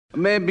A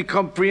man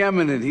become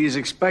preeminent, he is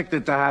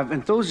expected to have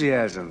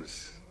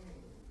enthusiasms.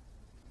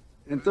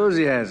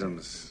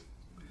 Enthusiasms.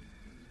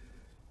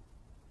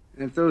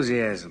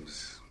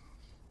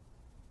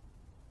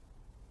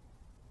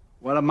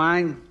 What are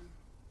mine?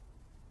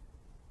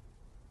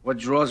 What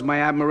draws my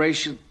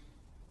admiration?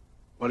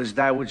 What is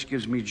that which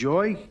gives me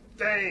joy?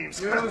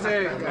 James.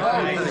 Music.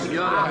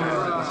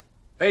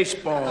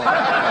 Baseball.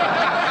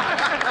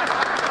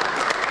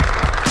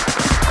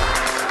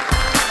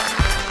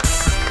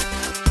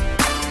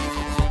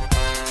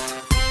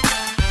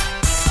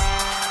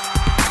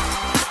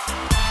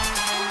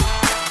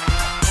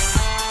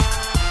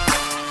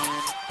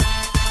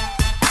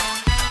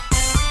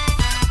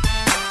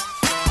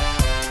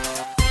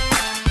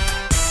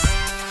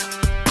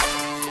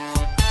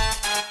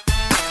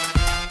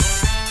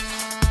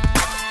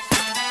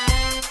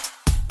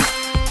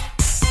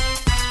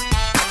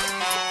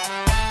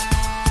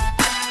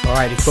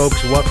 Alrighty,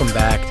 folks, welcome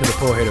back to the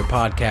Pull Hitter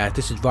Podcast.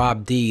 This is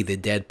Rob D, the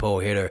Dead Pull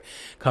Hitter,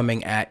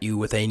 coming at you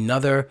with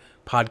another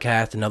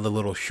podcast, another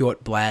little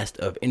short blast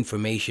of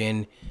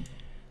information.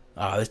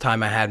 This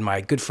time I had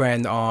my good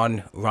friend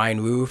on,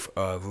 Ryan Roof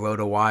of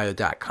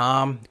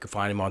RotoWire.com. You can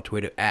find him on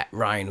Twitter at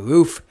Ryan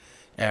Roof,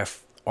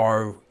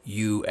 F-R-U-F-E.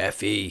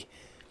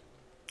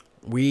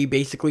 We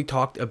basically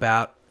talked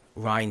about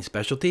Ryan's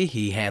specialty.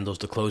 He handles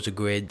the closer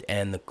grid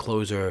and the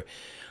closer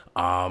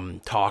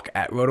talk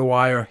at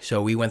RotoWire.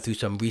 So we went through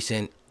some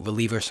recent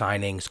reliever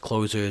signings,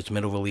 closers,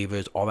 middle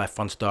relievers, all that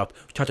fun stuff.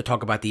 We tried to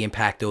talk about the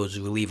impact those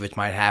relievers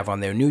might have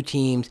on their new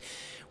teams,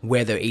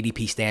 where their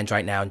ADP stands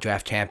right now in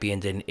Draft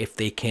Champions, and if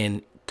they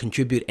can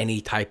contribute any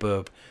type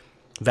of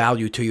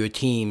value to your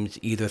teams,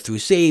 either through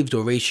saves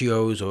or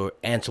ratios or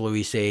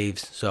ancillary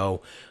saves.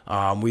 So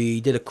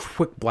we did a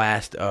quick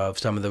blast of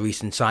some of the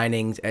recent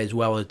signings, as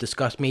well as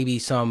discuss maybe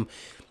some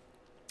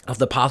of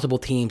the possible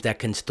teams that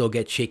can still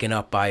get shaken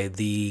up by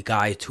the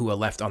guys who are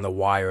left on the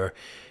wire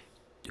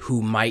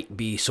who might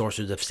be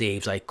sources of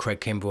saves, like Craig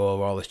Kimbrell,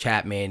 Aroldis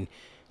Chapman,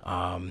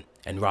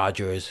 and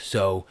Rogers.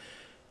 So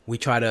we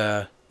try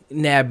to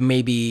nab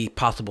maybe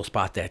possible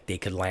spot that they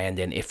could land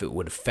in, if it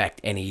would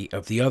affect any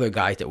of the other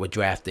guys that we're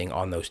drafting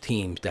on those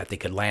teams that they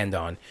could land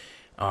on.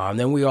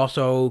 Then we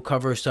also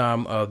cover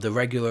some of the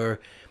regular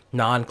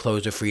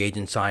non-closer free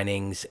agent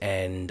signings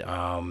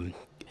and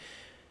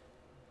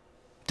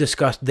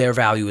discuss their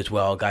value as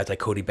well. Guys like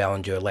Cody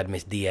Bellinger,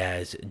 Ledmus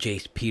Diaz,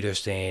 Jace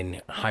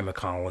Peterson, Jaime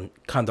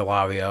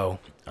Candelario,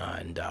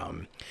 and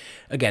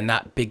again,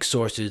 not big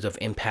sources of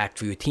impact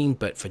for your team,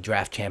 but for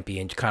Draft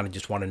Champions, you kind of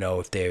just want to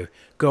know if they're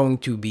going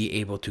to be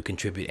able to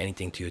contribute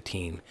anything to your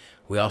team.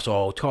 We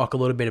also talk a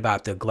little bit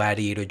about the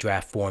Gladiator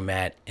draft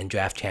format and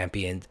Draft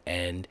Champions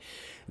and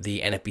the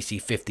NFBC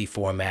 50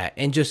 format,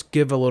 and just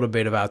give a little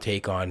bit of our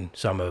take on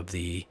some of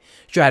the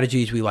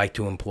strategies we like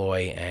to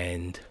employ,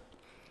 and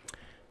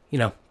you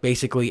know,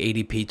 basically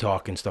ADP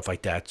talk and stuff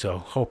like that. So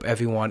hope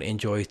everyone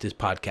enjoys this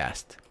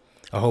podcast.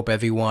 I hope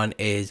everyone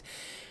is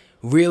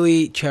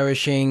really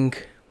cherishing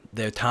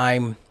their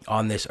time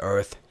on this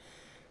earth.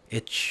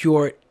 It's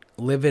short.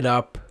 Live it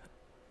up.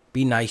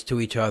 Be nice to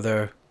each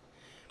other.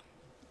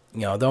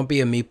 You know, don't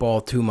be a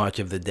meatball too much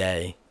of the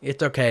day.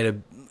 It's okay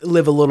to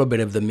live a little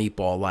bit of the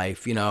meatball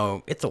life. You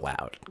know, it's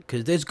allowed,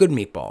 because there's good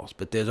meatballs,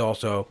 but there's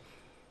also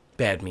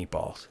bad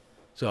meatballs.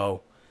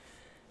 So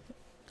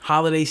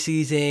holiday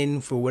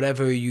season, for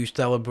whatever you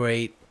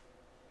celebrate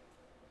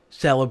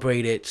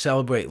it,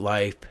 celebrate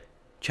life,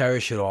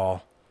 cherish it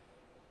all.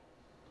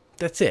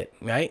 That's it,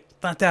 right?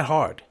 It's not that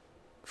hard.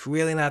 It's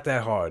really not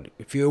that hard.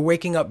 If you're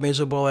waking up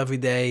miserable every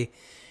day,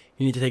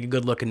 you need to take a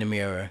good look in the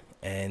mirror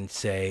and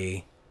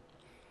say,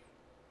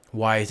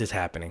 why is this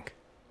happening?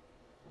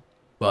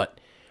 But,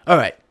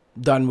 alright,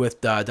 done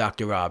with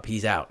Dr. Rob.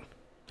 He's out.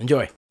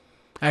 Enjoy.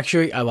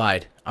 Actually, I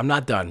lied. I'm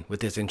not done with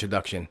this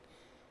introduction.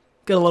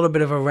 Got a little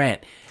bit of a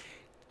rant.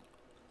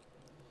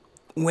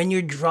 When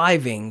you're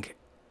driving,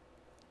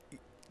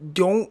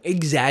 don't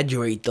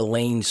exaggerate the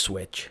lane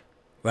switch,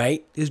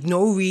 right? There's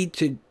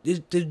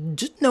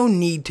just no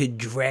need to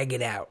drag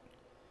it out.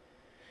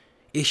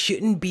 It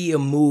shouldn't be a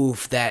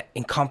move that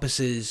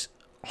encompasses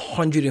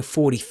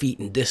 140 feet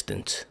in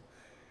distance.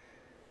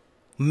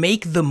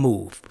 Make the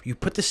move. You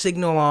put the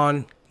signal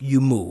on,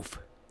 you move.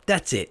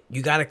 That's it.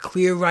 You got a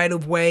clear right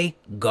of way,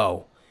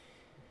 go.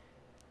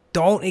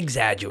 Don't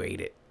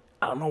exaggerate it.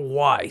 I don't know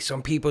why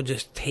some people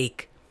just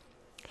take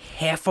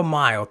half a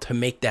mile to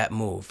make that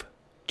move.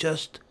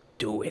 Just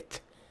do it.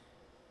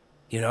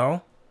 You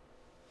know?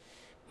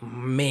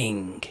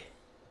 Ming.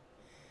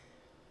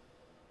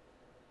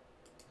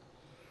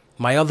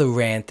 My other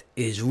rant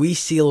is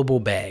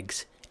resealable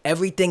bags.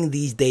 Everything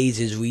these days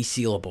is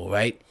resealable,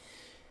 right?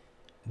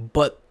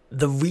 But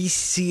the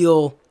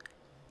reseal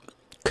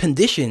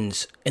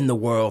conditions in the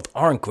world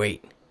aren't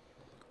great.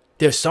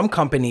 There's some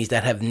companies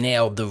that have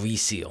nailed the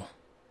reseal.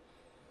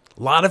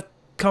 A lot of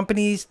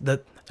companies,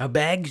 the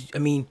bags, I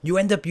mean, you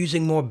end up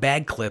using more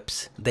bag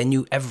clips than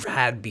you ever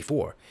had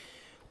before.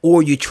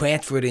 Or you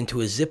transfer it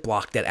into a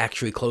Ziploc that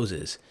actually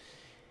closes.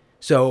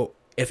 So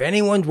if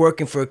anyone's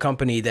working for a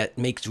company that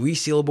makes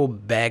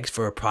resealable bags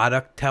for a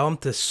product, tell them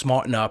to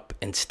smarten up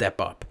and step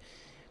up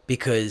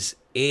because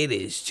it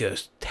is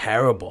just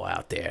terrible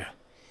out there.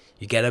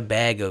 You get a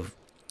bag of,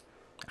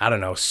 I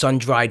don't know, sun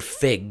dried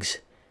figs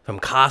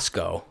from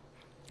Costco,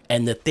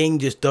 and the thing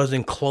just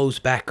doesn't close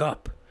back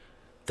up.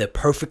 They're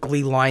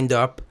perfectly lined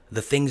up.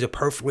 The things are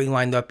perfectly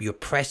lined up. You're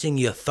pressing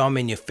your thumb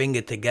and your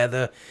finger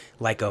together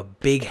like a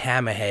big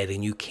hammerhead,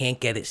 and you can't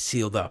get it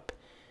sealed up.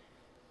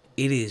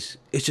 It's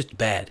just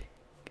bad.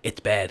 It's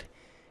bad.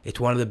 It's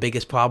one of the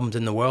biggest problems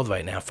in the world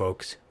right now,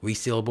 folks.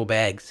 Resealable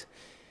bags.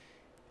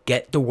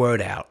 Get the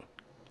word out.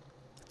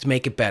 Let's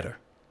make it better.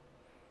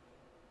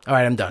 All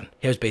right, I'm done.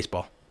 Here's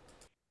baseball.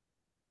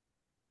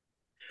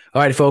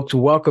 All right, folks,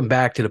 welcome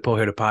back to the Pull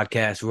Hitter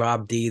Podcast.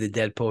 Rob D, the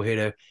Dead Pull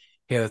Hitter,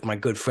 here with my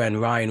good friend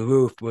Ryan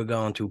Roof. We're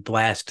going to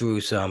blast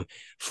through some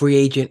free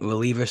agent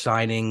reliever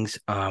signings,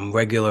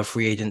 regular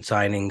free agent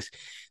signings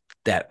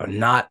that are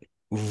not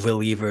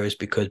relievers,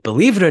 because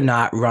believe it or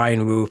not,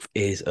 Ryan Roof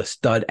is a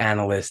stud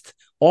analyst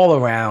all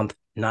around,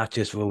 not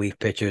just relief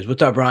pitchers.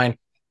 What's up, Ryan?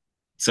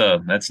 So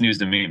that's news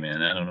to me,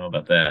 man. I don't know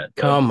about that,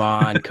 but Come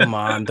on, come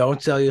on.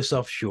 Don't sell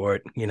yourself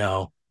short. You're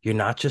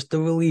not just a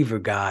reliever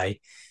guy.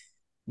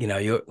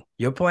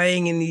 You're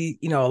playing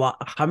in a lot.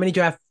 How many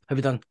drafts have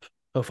you done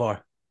so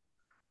far?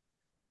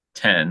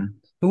 10.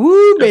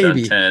 Woo, I've done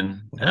baby.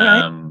 10. All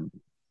right. I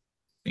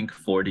think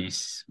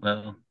 40s.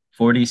 Well,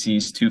 40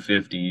 Cs,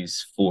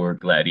 250s, four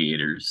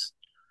gladiators.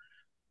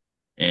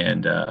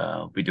 And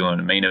we'll be doing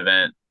a main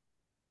event,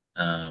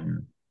 a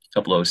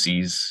couple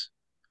OCs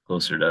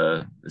closer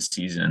to the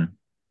season.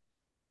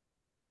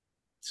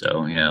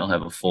 So, I'll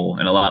have a full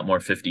and a lot more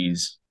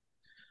 50s.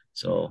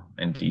 So,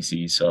 in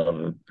DC, so I'll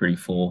have a pretty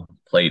full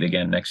plate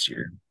again next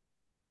year.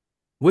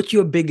 What's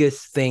your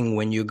biggest thing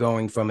when you're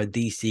going from a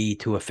DC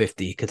to a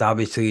 50? Because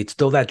obviously it's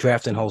still that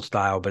draft and hold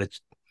style, but it's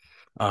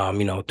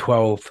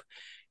 12.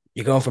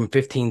 You're going from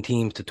 15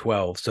 teams to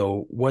 12.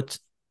 So what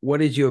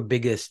is your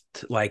biggest,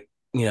 like,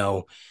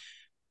 I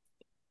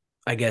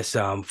guess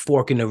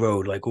fork in the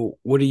road? Like,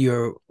 what's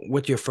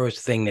your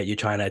first thing that you're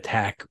trying to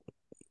attack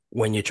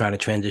when you're trying to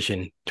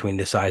transition between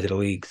the sides of the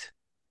leagues?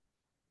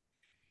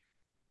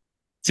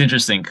 It's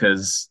interesting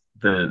because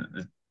I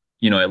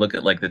look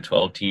at like the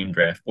 12 team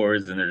draft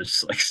boards and they're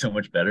just like so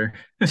much better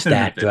than the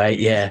Stacked, right?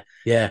 50s. Yeah,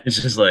 yeah. It's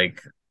just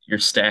like you're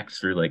stacked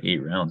through like 8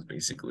 rounds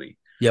basically.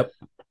 Yep.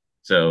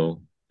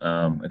 So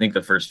I think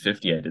the first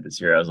 50 I did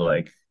this year, I was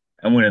like,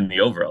 I'm winning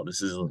the overall.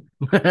 This is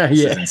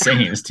Yeah.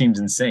 insane. This team's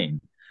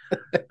insane.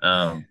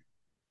 Um,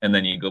 and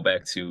then you go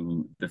back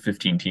to the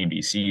 15 team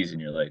DCs and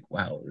you're like,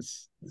 wow,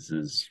 this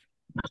is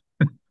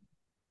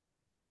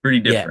pretty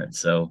Yeah. different.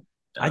 So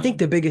I think um,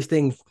 the biggest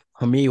thing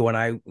for me when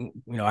I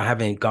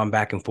haven't gone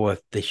back and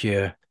forth this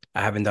year.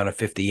 I haven't done a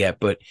 50 yet,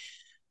 but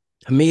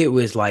to me, it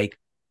was like,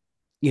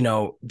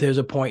 there's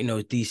a point in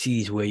those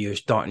DCs where you're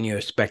starting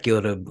your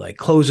speculative like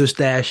closer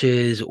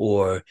stashes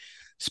or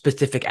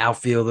specific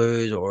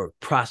outfielders or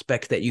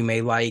prospects that you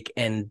may like.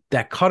 And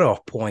that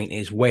cutoff point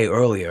is way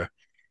earlier.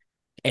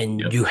 And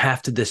yep, you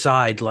have to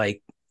decide,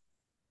 like,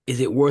 is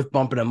it worth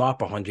bumping them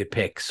up 100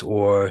 picks,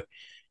 or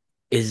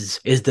is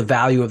the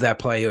value of that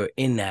player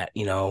in that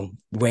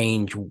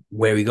range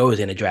where he goes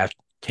in a draft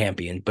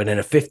champion? But in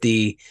a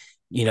 50,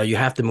 you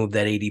have to move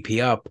that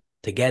ADP up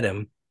to get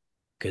him,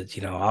 because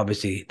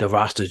obviously the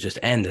rosters just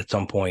end at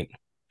some point.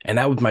 And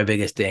that was my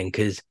biggest thing,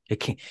 because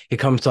it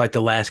comes to like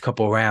the last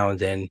couple of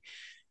rounds and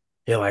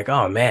you're like,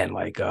 oh man,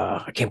 like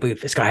I can't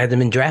believe this guy hasn't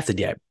been drafted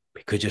yet,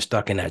 because you're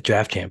stuck in that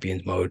draft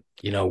champions mode,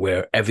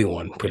 where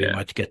everyone pretty yeah,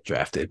 much gets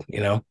drafted.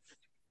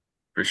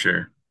 for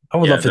sure. I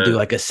would Yeah, love to do the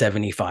like a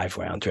 75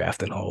 round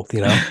draft and hold.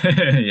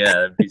 yeah,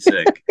 that'd be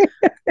sick.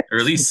 Or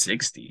at least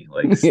 60,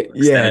 like extend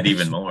Yeah, it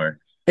even more.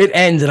 it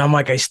ends and I'm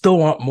like, I still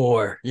want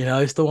more.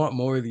 I still want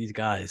more of these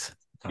guys.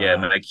 Yeah,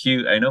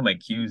 I know my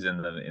queues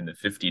in the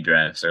 50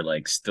 drafts are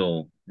like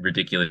still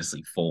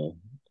ridiculously full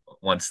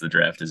once the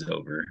draft is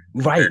over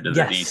Right. compared to the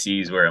Yes.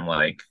 DCs where I'm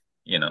like,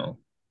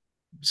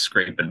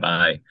 scraping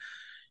by.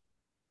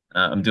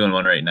 I'm doing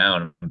one right now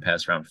and I'm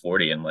past round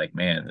 40 and like,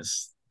 man,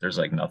 there's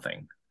like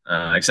nothing.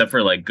 Except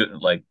for like good,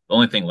 like the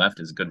only thing left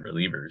is good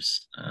relievers.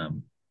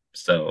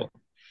 So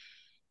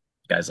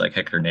guys like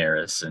Hector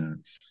Neris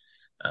and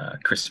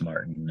Chris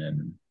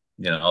Martin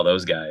and all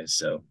those guys.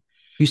 So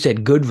You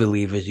said good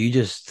relievers. You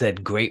just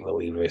said great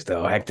relievers,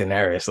 though. Hector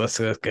Neris. Let's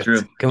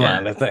true. come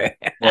on. Yeah.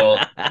 Well,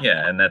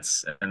 yeah, and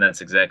that's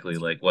exactly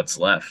like what's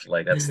left.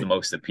 Like that's the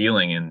most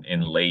appealing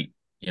in late,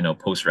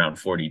 post round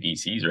 40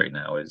 DCs right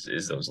now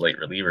is those late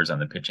relievers on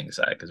the pitching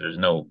side because there's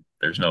no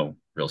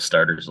real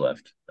starters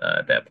left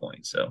at that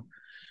point.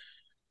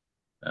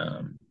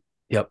 Um,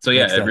 Yep, so makes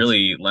yeah, it sense.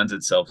 really lends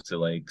itself to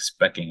like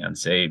specking on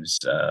saves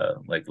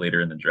like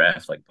later in the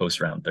draft, like post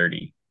round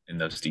 30 in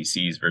those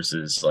DCs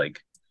versus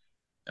like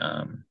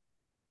um,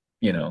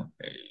 you know,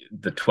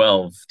 the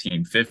 12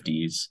 team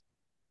 50s,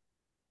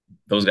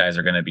 those guys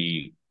are going to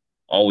be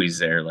always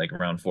there like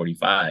around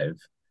 45.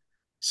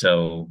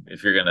 So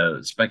if you're going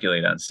to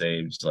speculate on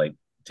saves, like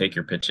take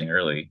your pitching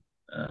early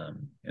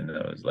in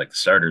those, like the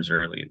starters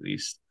early at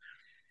least.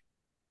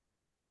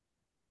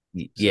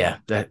 Yeah,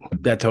 So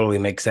that totally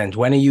makes sense.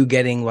 When are you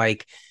getting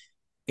like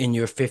in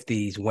your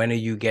 50s? When are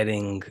you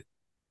getting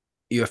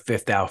your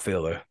fifth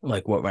outfielder?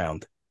 Like what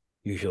round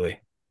usually?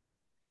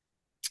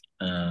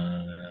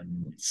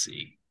 let's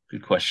see.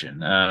 Good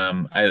question.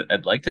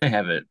 I'd like to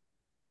have it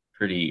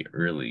pretty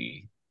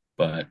early,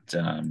 but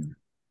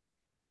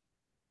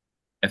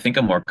I think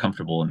I'm more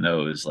comfortable in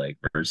those like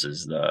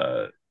versus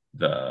the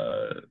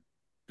the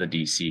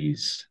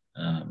DCs.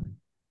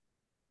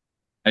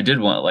 I did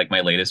want like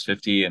my latest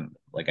 50 and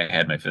like I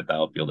had my fifth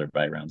outfielder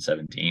by round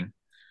 17.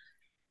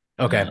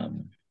 Okay.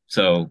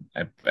 So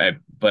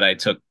but I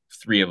took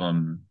three of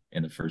them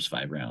in the first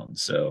five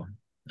rounds. So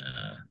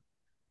uh,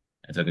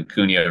 I took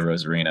Acuna,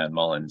 Rosarina, and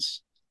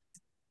Mullins,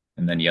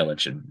 and then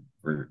Yelich and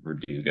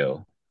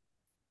Verdugo.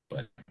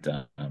 But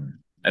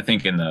I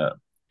think in the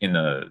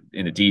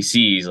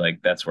DCs,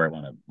 like that's where I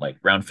want to like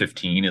round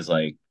 15 is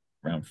like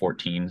round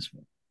 14's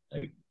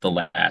like the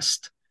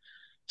last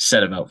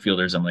set of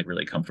outfielders I'm like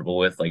really comfortable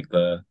with, like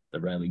the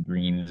Riley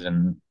Greens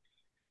and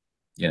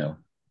you know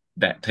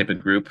that type of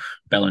group,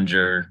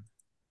 Bellinger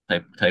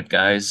type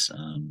guys. So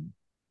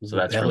Ooh,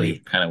 that's really Belly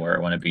kind of where I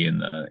want to be in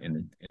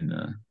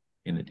the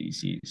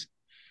DCs.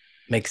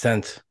 makes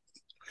sense.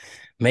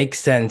 Makes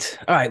sense.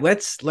 All right,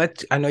 let's.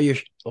 I know you're.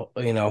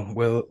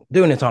 We're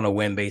doing this on a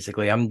whim.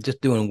 Basically, I'm just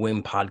doing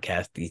whim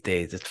podcast these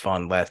days. It's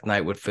fun. Last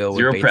night with Phil was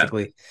Zero prep.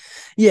 basically, Let's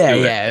yeah, do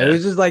it. yeah. It Yeah.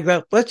 was just like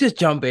that. Let's just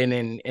jump in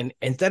and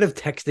instead of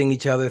texting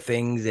each other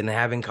things and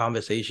having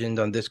conversations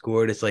on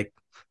Discord, it's like,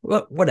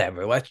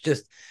 whatever. Let's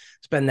just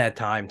spend that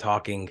time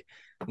talking.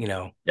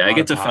 Yeah, I On a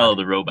get to follow pod.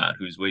 the robot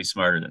who's way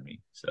smarter than me.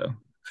 So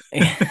so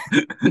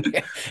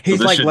He's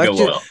this like, should go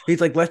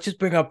well. let's just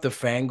bring up the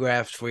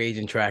Fangraphs free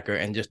agent tracker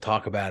and just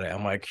talk about it.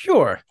 I'm like,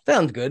 sure,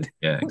 sounds good.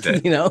 Yeah,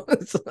 exactly.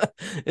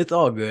 It's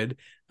all good.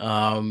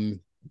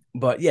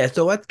 But yeah,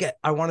 so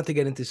I wanted to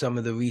get into some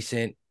of the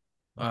recent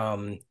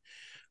um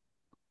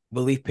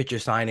relief pitcher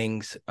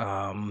signings.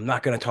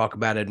 Not going to talk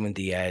about Edwin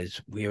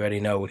Diaz. We already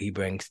know what he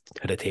brings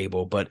to the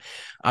table, but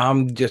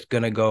I'm just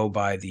going to go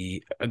by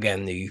the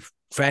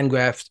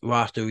Fangraphs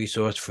roster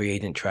resource free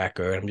agent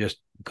tracker. I'm just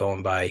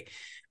going by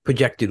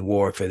projected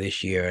WAR for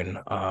this year,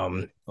 and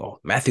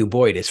Matthew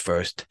Boyd is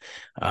first,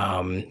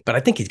 but I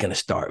think he's going to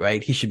start.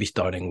 Right, he should be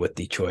starting with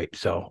Detroit,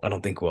 so I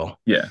don't think we'll.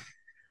 Yeah.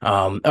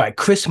 All right,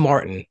 Chris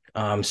Martin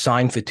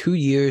signed for 2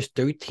 years,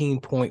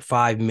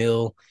 13.5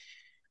 mil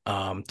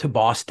to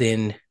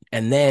Boston,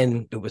 and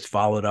then it was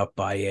followed up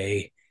by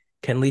a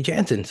Kenley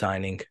Jansen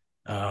signing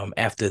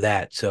after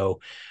that. So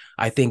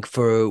I think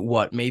for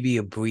what maybe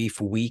a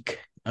brief week,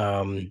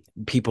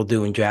 people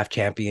doing draft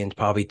champions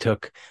probably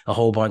took a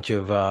whole bunch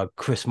of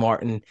Chris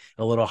Martin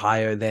a little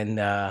higher than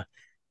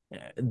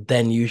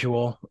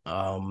usual.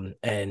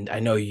 And I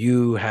know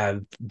you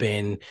have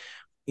been,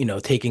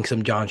 taking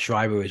some John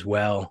Schreiber as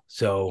well.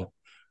 So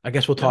I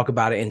guess we'll Yep. talk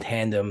about it in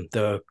tandem.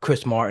 The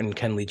Chris Martin,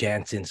 Kenley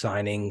Jansen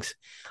signings.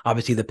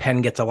 Obviously, the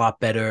pen gets a lot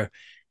better.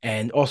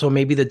 And also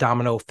maybe the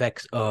domino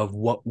effects of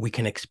what we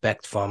can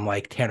expect from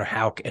like Tanner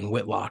Houck and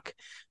Whitlock.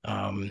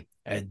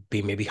 It'd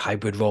be maybe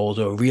hybrid roles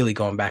or really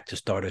going back to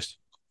starters.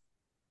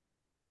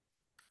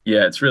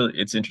 Yeah,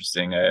 it's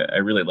interesting. I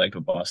really liked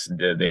what Boston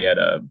did. They had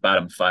a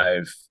bottom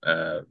five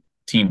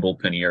team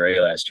bullpen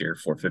ERA last year,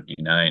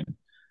 4.59.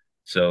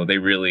 So they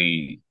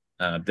really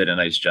did a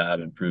nice job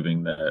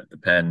improving the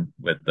pen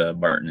with the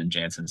Martin and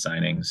Jansen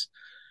signings.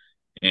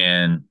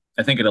 And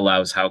I think it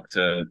allows Hauk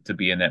to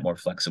be in that more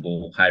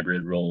flexible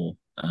hybrid role.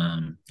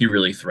 He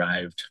really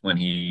thrived when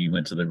he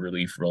went to the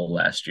relief role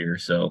last year.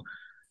 So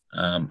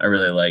I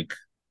really like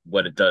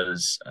what it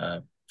does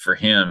for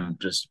him,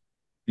 just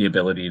the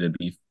ability to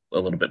be a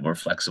little bit more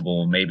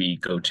flexible, maybe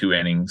go two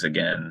innings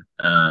again.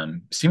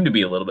 Seemed to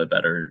be a little bit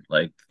better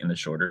like in the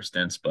shorter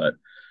stints, but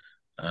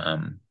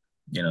um,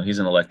 he's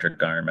an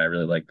electric arm. I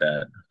really like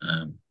that.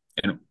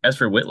 And as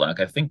for Whitlock,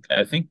 I think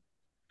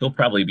he'll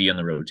probably be in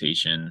the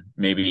rotation.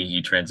 Maybe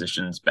he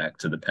transitions back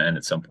to the pen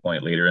at some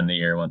point later in the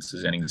year once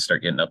his innings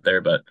start getting up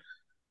there. But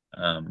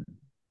um,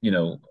 you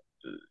know,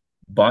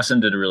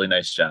 Boston did a really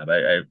nice job.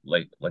 I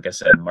like I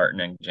said, Martin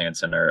and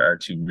Jansen are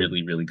two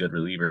really really good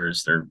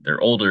relievers.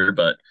 They're older,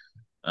 but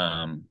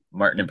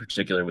Martin in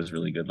particular was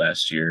really good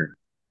last year.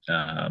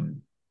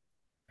 Um,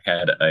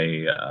 had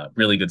a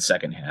really good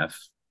second half,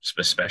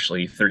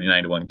 especially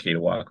 39 to 1 K to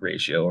walk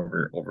ratio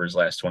over his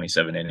last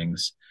 27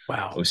 innings,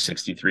 Wow.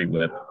 0.63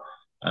 whip.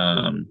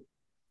 Um,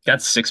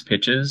 got six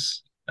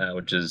pitches,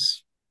 which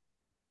is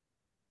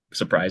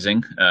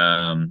surprising.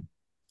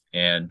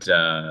 And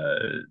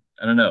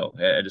I don't know.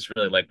 I just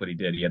really like what he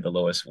did. He had the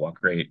lowest walk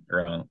rate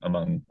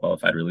among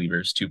qualified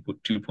relievers,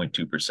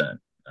 2.2%,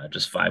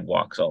 just five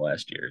walks all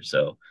last year.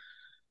 So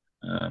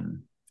I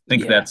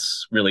think Yeah.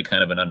 that's really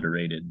kind of an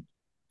underrated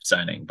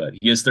signing, but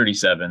he is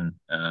 37.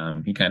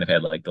 He kind of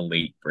had like the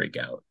late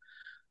breakout.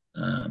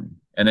 And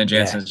then Yeah.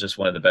 Jansen's just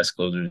one of the best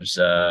closers,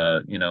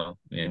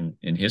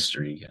 in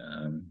history.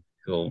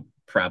 He'll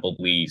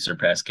probably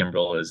surpass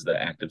Kimbrel as the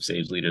active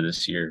saves leader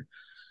this year.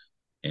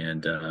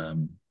 And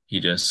he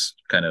just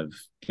kind of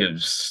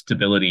gives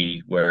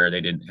stability where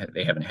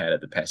they haven't had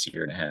it the past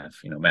year and a half.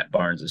 Matt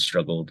Barnes has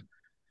struggled,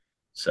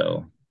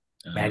 so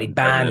Matty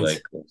I really Bonds.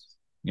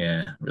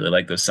 like really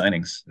like those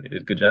signings. They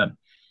did a good job.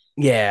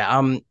 Yeah,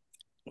 I'm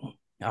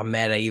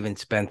mad I even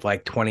spent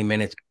like 20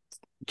 minutes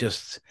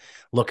just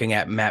looking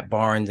at Matt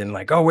Barnes and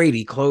like, oh wait,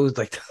 he closed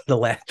like the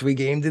last 3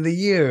 games of the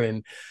year.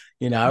 And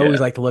I always Yeah,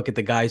 like to look at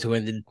the guys who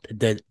ended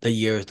the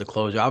year as the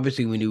closer.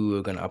 Obviously, we knew we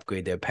were gonna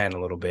upgrade their pen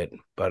a little bit,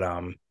 but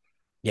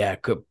yeah,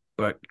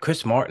 but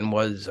Chris Martin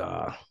was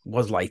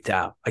lights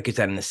out. Like you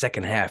said, in the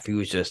second half, he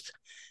was just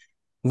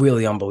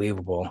really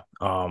unbelievable.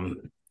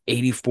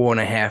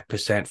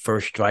 84.5%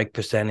 first strike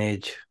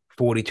percentage,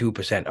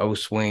 42% O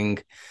swing.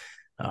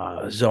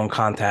 Zone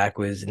contact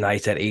was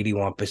nice at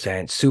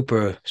 81%.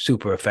 Super,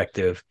 super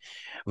effective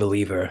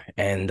reliever.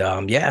 And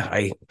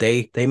yeah,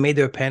 they made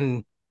their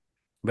pen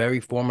very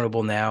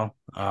formidable now.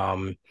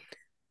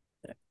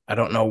 I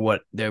don't know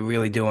what they're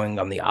really doing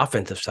on the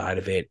offensive side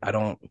of it. I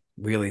don't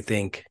really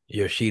think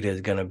Yoshida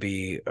is going to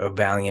be a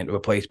valiant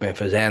replacement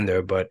for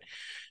Xander, but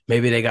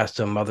maybe they got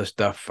some other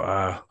stuff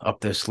up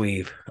their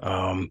sleeve.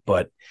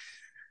 But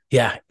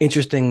yeah,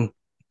 interesting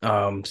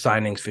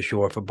signings for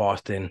sure for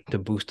Boston to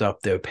boost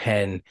up their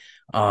pen.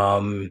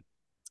 Um,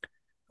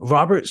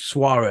 Robert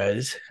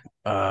Suarez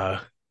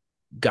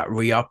got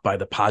re-upped by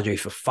the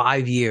Padres for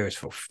 5 years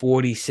for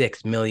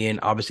 46 million.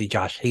 Obviously,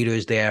 Josh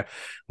Hader's there.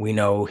 We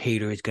know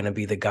Hader is going to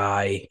be the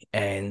guy,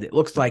 and it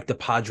looks like the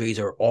Padres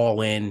are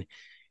all in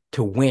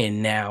to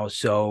win now.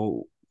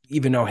 So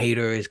even though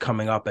Hader is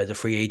coming up as a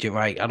free agent,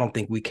 right? I don't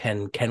think we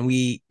can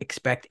we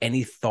expect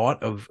any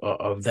thought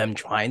of them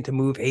trying to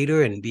move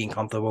Hader and being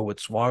comfortable with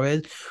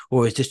Suarez,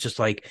 or is this just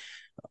like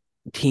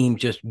team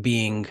just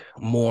being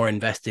more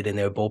invested in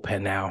their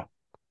bullpen now?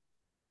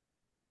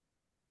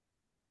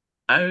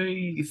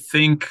 I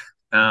think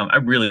I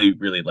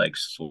really like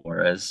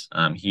Suarez.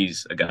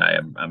 He's a guy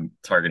I'm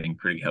targeting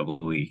pretty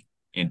heavily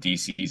in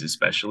DCs,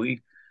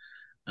 especially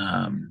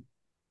um,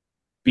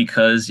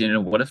 because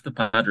what if the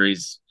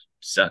Padres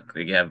suck?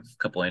 They have a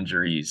couple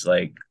injuries,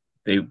 like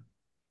they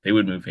they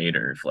would move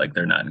Hader if like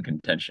they're not in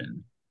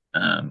contention,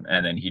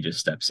 and then he just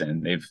steps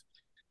in.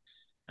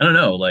 I don't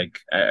know, like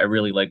I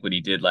really like what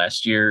he did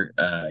last year.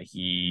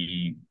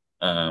 He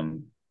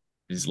um,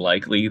 is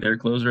likely their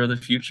closer of the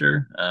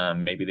future.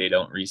 Maybe they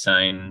don't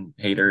re-sign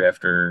Hader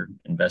after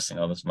investing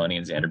all this money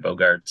in Xander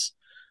Bogaerts.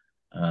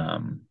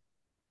 Um,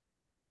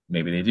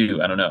 maybe they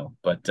do. I don't know.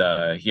 But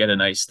he had a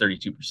nice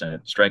 32%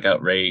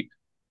 strikeout rate,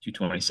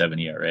 227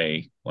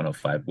 ERA,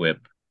 105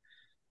 whip.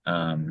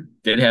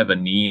 Did have a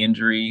knee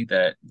injury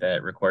that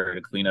required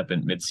a cleanup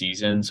in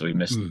midseason, so he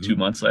missed Mm-hmm. 2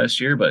 months last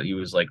year, but he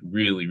was like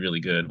really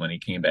good when he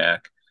came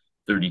back.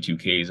 32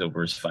 Ks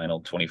over his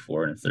final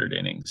 24 and a third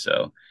inning.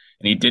 So,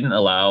 and he didn't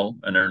allow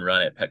an earned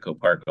run at Petco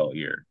Park all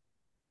year.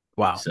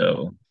 Wow,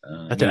 So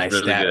that's he a was nice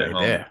really stat good at right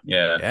home. there.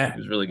 Yeah, he Yeah,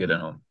 was really good at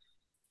home.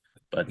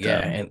 But yeah,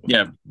 and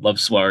yeah, love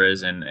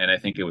Suarez, and I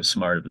think it was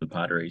smart of the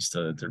Padres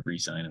to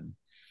re-sign him.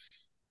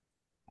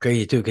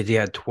 crazy too because he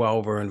had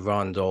 12 earned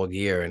runs all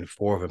year, and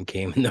 4 of them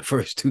came in the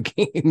first 2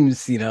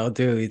 games.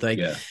 Too. He's like,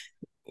 Yeah.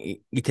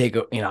 you take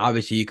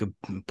obviously you could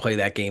play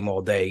that game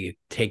all day. You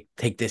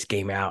take this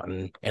game out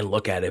and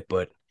look at it,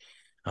 but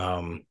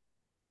um,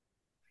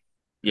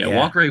 Yeah, yeah,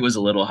 walk rate was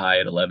a little high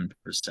at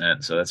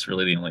 11%, so that's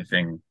really the only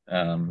thing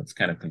that's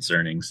kind of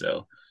concerning.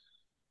 So,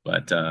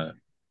 but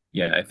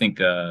yeah, I think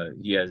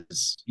he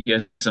has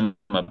some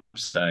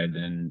upside,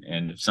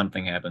 and if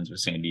something happens with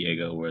San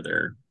Diego where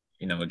they're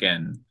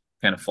again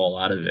kind of fall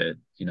out of it,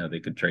 they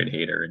could trade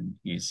Hader, and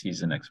he's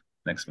the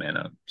next man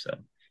up. So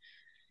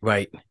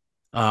right.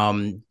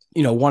 One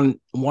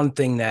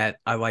thing that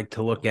I like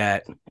to look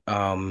at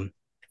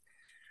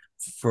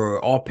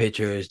for all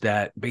pitchers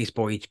that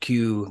Baseball HQ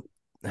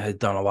has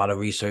done a lot of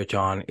research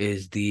on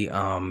is the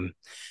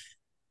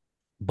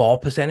ball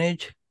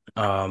percentage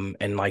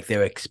and like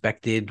their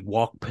expected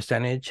walk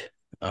percentage.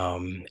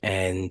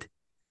 And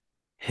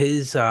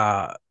his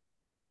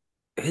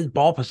his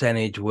ball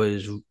percentage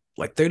was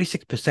like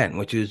 36%,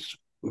 which is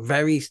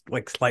very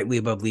like slightly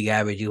above league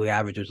average. League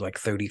average was like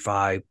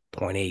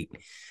 35.8.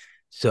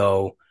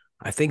 So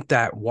I think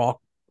that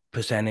walk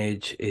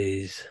percentage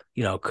is,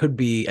 could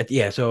be,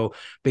 yeah. So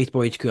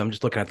Baseball HQ, I'm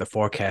just looking at the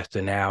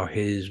forecaster now.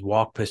 His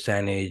walk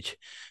percentage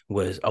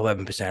was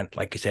 11%.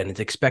 Like I said, his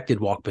expected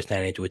walk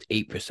percentage was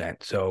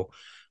 8%. So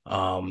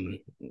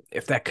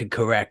if that could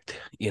correct,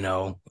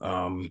 yeah,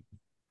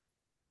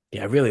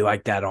 I really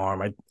like that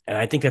arm. And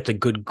I think that's a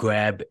good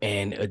grab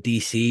in a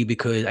DC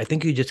because I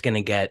think you're just going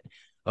to get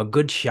a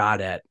good shot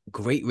at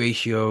great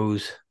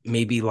ratios,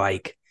 maybe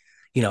like,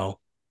 you know,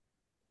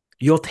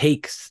 you'll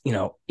take,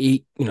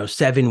 8,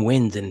 7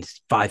 wins and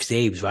 5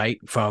 saves, right?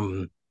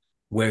 From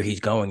where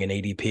he's going in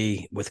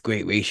ADP with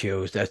great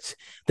ratios. I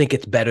think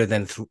it's better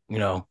than,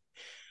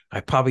 I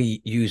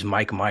probably use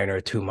Mike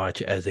Minor too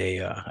much as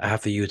I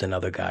have to use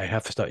another guy. I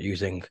have to start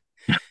using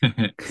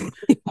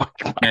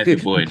Mike Matthew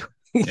Minor. Boyd,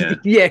 yeah.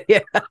 Yeah, yeah.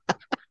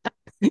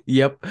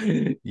 Yep.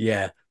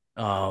 Yeah.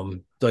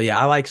 So yeah,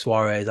 I like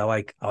Suarez. I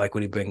like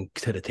what he brings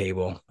to the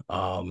table.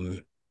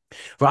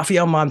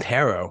 Rafael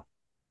Montero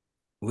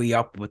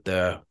re-up with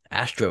the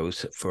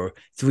Astros for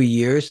 3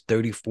 years,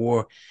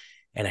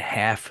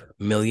 34.5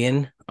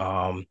 million.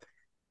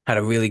 Had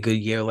a really good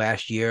year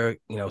last year.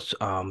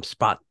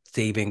 Spot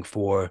saving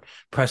for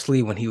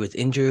Presley when he was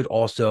injured.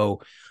 Also,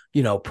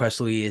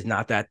 Presley is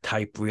not that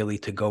type really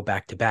to go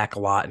back to back a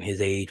lot in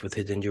his age with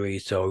his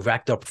injuries. So he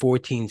racked up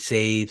 14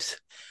 saves.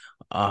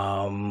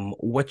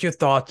 What's your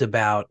thoughts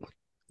about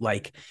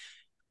like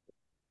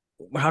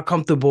how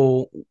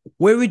comfortable?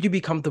 Where would you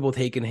be comfortable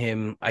taking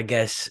him? I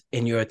guess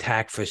in your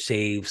attack for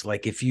saves,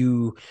 like if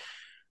you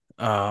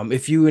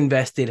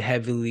invested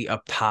heavily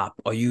up top,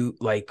 are you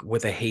like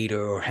with a Hader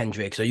or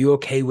Hendricks? Are you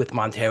okay with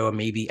Montero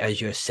maybe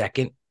as your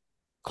second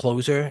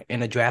closer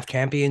in a draft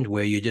champion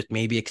where you're just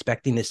maybe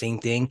expecting the same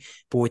thing,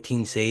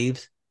 14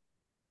 saves?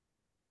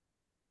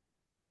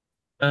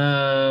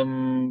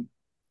 Um,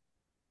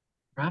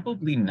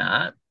 Probably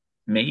not.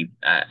 Maybe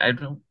I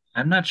don't.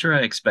 I'm not sure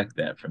I expect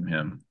that from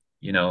him.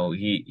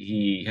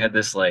 He had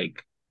this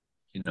like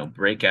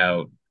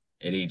breakout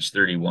at age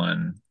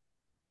 31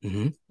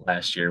 Mm-hmm.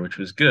 last year, which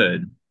was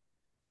good,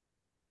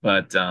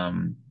 but a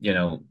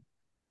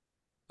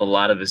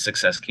lot of his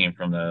success came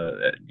from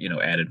the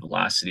added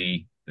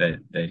velocity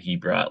that he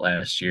brought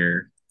last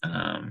year.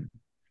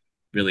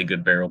 Really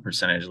good barrel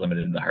percentage,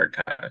 limited to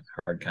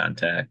hard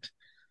contact,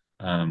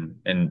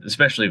 and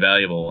especially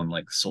valuable in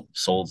like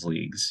Souls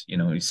leagues.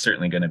 He's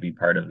certainly going to be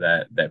part of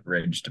that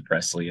bridge to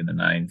Presley in the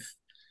ninth.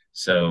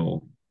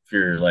 So if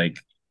you're like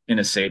in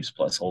a saves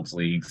plus holds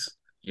leagues,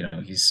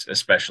 he's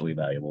especially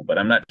valuable. But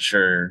I'm not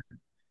sure.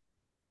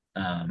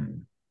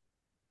 Um,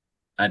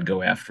 I'd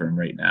go after him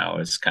right now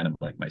as kind of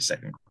like my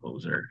second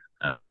closer.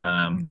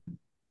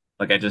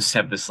 Like I just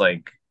have this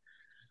like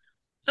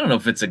I don't know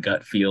if it's a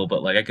gut feel,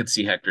 but like I could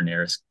see Hector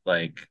Neris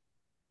like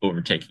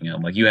overtaking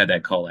him. Like you had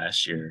that call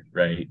last year,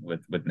 right?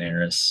 With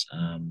Neris.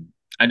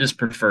 I just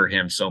prefer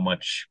him so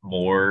much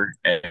more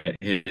at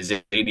his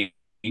ADP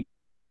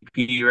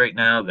right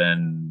now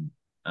than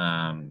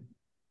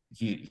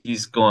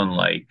he's going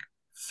like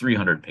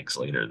 300 picks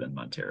later than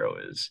Montero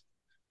is,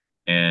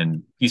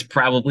 and he's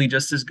probably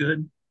just as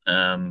good.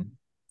 Um,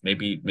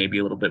 maybe a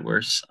little bit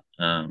worse.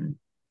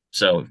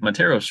 So if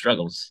Montero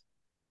struggles,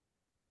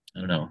 I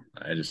don't know.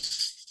 I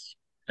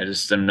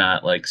just am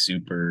not like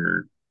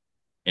super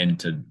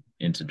into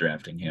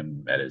drafting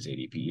him at his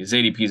ADP. His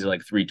ADP is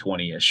like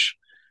 320-ish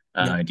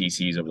Yep.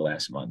 DCs over the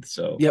last month.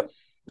 So Yep.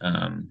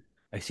 um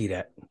I see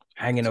that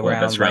hanging so what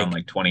around that's around like,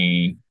 like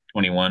 20,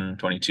 21,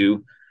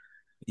 22.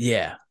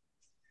 yeah.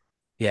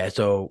 Yeah.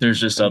 So, There's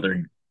just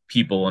other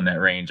people in that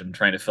range. I'm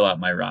trying to fill out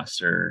my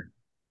roster.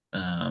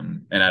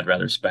 And I'd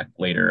rather spec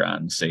later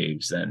on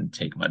saves than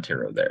take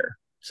Montero there.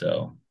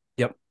 So,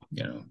 yep.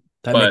 you know,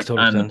 That makes but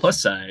total on the sense.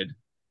 plus side,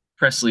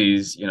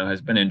 Presley's,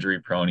 has been injury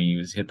prone. He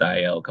was hit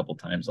the IL a couple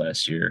times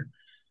last year.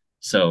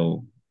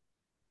 So,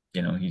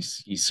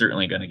 he's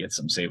certainly going to get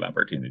some save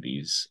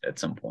opportunities at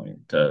some point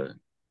because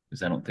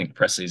I don't think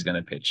Presley's going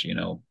to pitch,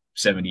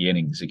 70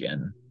 innings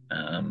again.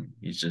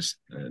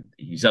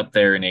 He's up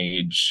there in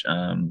age.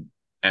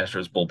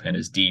 Astros bullpen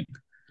is deep.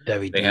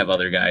 Very They have deep.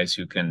 other guys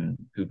who can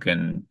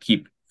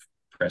keep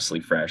Presley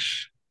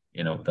fresh,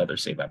 with other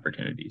save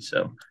opportunities.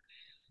 So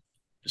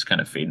just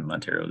kind of fading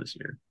Montero this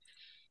year.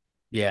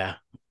 Yeah.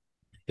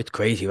 It's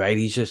crazy, right?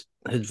 He's just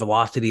his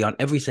velocity on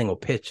every single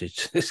pitch is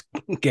just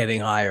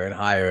getting higher and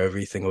higher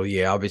every single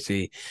year.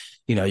 Obviously,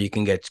 you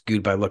can get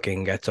skewed by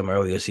looking at some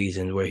earlier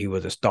seasons where he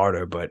was a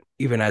starter, but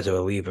even as a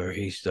reliever,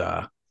 he's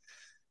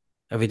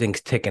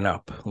everything's ticking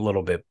up a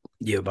little bit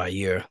year by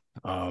year.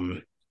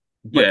 But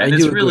Yeah, I and do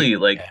it's agree. really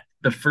like Yeah.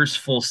 the first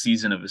full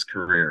season of his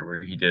career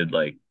where he did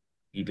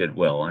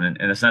well, and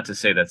it's not to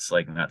say that's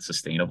like not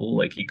sustainable.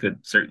 Like he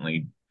could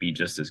certainly be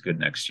just as good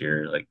next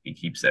year. Like he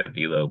keeps that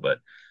velo, but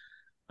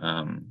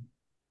um,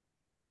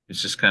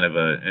 it's just kind of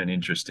an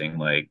interesting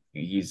like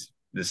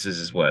this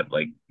is what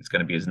like it's going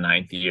to be his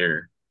ninth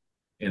year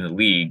in the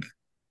league,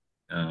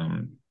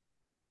 um,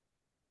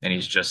 and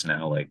he's just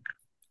now like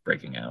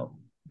breaking out,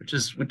 which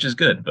is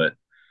good, but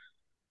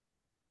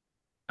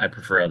I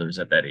prefer others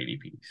at that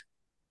ADP.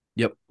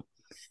 Yep.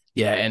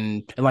 Yeah,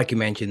 and like you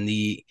mentioned,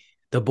 the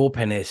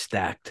bullpen is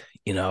stacked.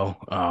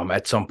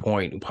 At some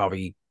point we'll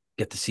probably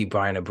get to see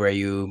Brian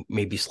Abreu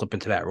maybe slip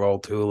into that role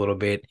too a little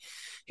bit.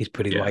 He's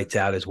pretty Yeah, lights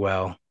out as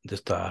well.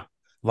 Just a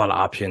lot of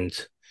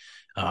options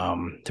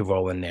to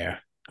roll in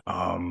there.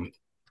 Um,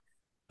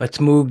 let's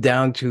move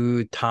down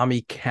to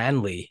Tommy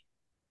Canley,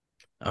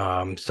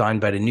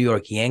 signed by the New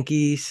York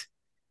Yankees,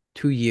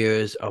 2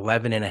 years,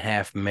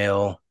 11.5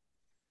 mil.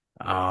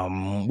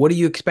 What are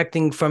you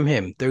expecting from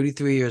him?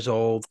 33 years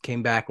old,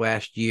 came back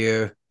last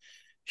year,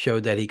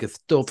 showed that he could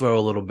still throw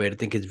a little bit. I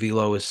think his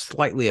velo is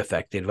slightly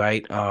affected,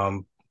 right?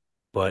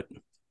 But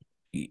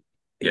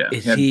yeah. He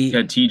is had he he?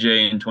 had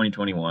TJ in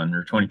 2021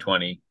 or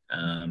 2020.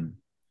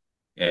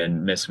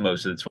 And missed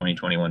most of the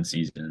 2021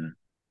 season.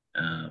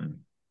 Um,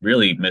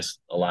 Really missed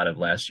a lot of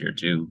last year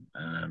too,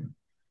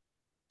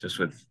 just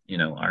with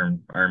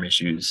arm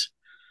issues.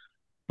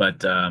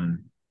 But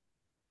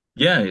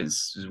Yeah,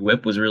 his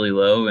whip was really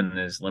low in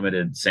his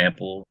limited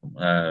sample,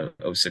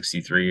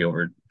 063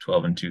 over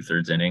 12 and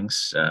two-thirds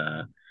innings.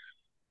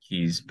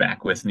 He's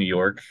back with New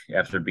York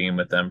after being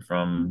with them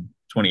from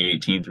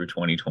 2018 through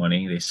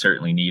 2020. They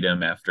certainly need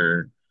him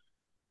after,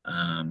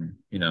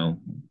 you know,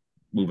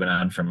 moving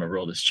on from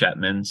Aroldis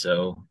Chapman.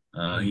 So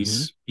Hmm.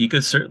 he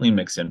could certainly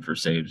mix in for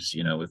saves,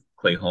 with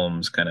Clay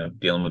Holmes kind of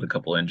dealing with a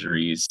couple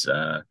injuries.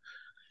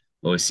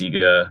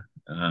 Loisiga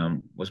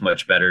was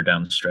much better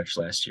down the stretch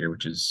last year,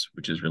 which is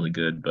really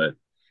good. But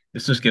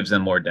this just gives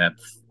them more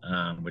depth,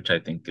 which I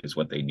think is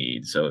what they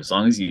need. So as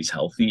long as he's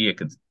healthy, I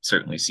could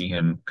certainly see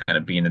him kind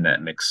of being in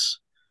that mix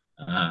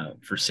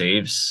for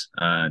saves.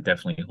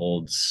 Definitely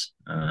holds.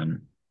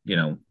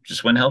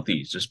 Just when healthy,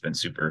 he's just been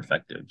super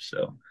effective.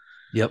 So,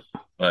 Yep.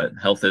 but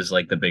health is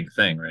like the big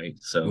thing, right?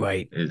 So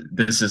Right.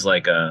 this is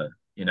like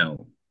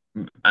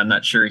I'm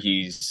not sure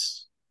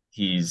he's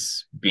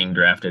being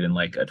drafted in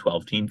like a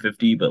 12 team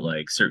 50, but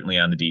like certainly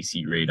on the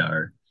DC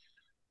radar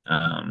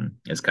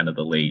as kind of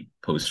the late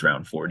post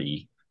round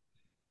 40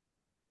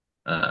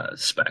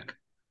 spec.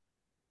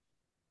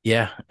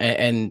 Yeah.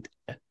 And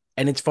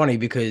it's funny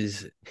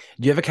because do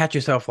you ever catch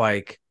yourself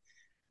like,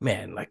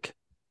 man, like,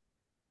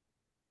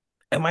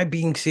 am I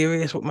being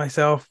serious with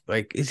myself?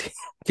 Like, is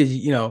because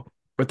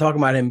we're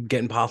talking about him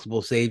getting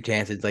possible save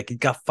chances. Like he's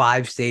got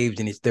 5 saves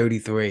and he's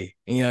 33,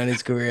 in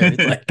his career.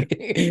 It's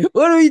like,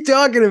 what are we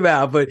talking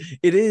about? But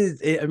I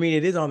mean,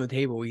 it is on the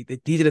table.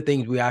 These are the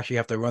things we actually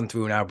have to run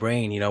through in our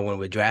brain, when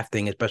we're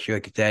drafting, especially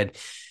like you said,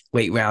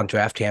 late round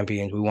draft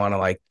champions. We want to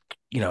like,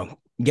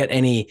 get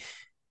any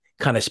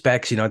kind of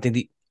specs. I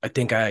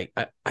think I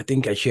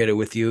shared it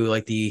with you,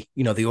 like the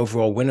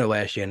overall winner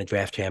last year in the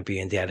draft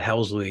champions. He had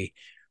Helsley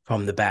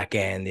from the back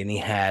end, and he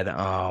had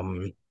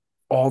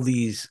all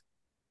these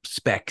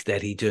specs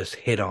that he just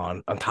hit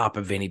on top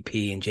of Vinny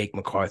P and Jake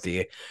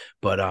McCarthy.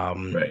 But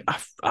Right.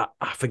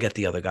 I forget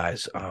the other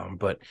guys.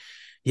 But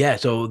yeah,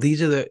 so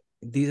these are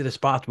the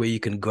spots where you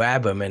can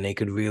grab them, and they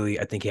could really.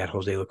 I think he had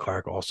Jose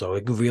Leclerc also.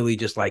 It could really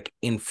just like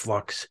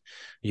influx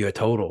your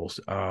totals.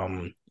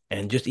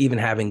 And just even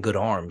having good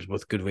arms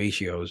with good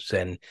ratios.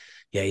 And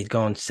yeah, he's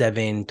going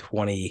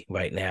 720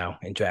 right now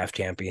in draft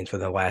champions for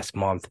the last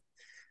month.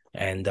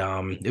 And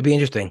it'll be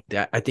interesting.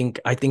 I think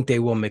they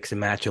will mix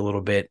and match a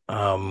little bit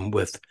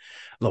with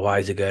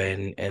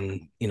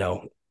Loizaga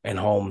and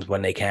Holmes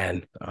when they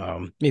can.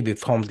 Maybe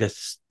if Holmes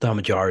gets the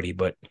majority,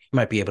 but he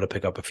might be able to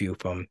pick up a few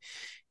from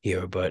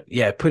here. But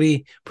yeah,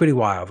 pretty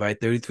wild,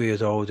 right? 33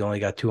 years old, only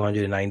got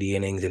 290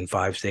 innings and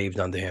 5 saves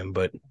under him.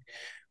 But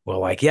well,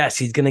 like, yes,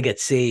 he's gonna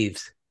get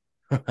saves.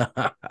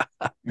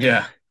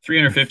 Yeah.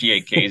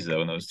 358 Ks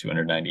though in those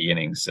 290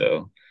 innings.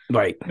 So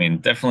Right. I mean,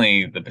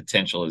 definitely the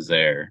potential is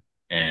there.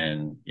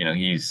 And,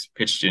 he's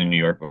pitched in New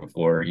York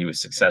before. He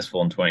was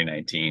successful in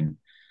 2019.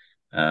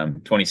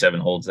 27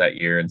 holds that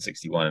year and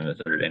 61 in the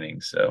third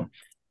inning. So,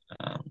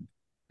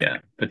 yeah,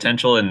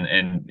 potential.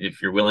 And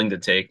if you're willing to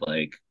take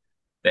like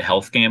the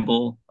health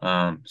gamble,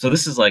 so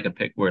this is like a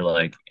pick where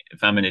like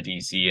if I'm in a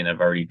DC and I've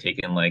already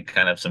taken like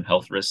kind of some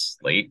health risks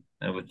late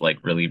with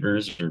like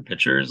relievers or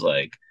pitchers,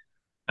 like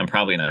I'm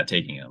probably not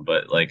taking them.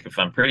 But like if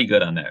I'm pretty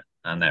good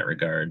on that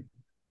regard,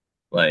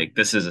 like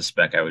this is a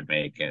spec I would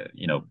make,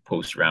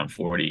 post round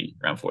 40,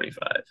 round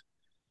 45.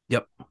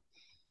 Yep.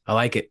 I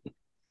like it.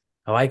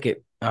 I like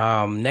it.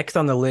 Next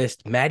on the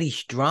list, Matty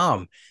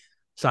Strom,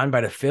 signed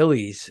by the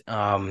Phillies.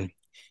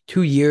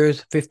 2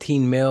 years,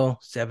 15 mil,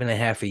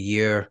 7.5 a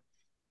year.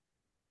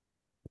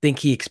 I think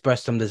he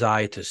expressed some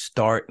desire to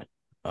start.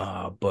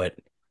 But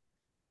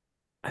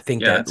I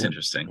think Yeah, that, that's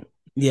interesting.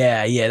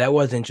 yeah, that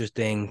was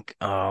interesting.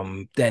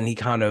 Then he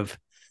kind of,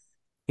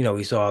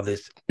 we saw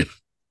this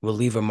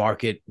reliever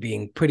market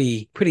being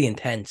pretty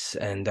intense,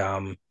 and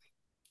I'm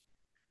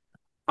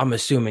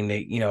assuming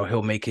that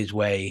he'll make his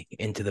way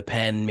into the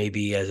pen,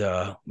 maybe as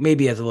a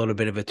little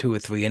bit of a 2 or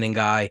 3 inning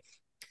guy.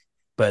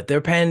 But their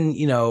pen,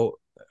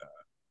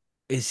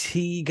 is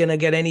he gonna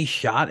get any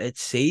shot at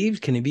saves?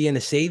 Can he be in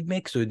a save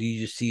mix, or do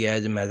you just see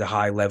him as a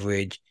high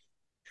leverage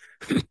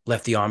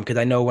lefty arm? Because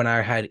I know when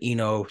I had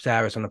Eno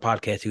Saris on the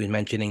podcast, he was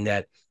mentioning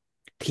that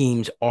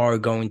teams are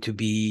going to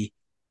be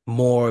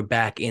more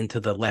back into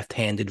the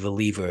left-handed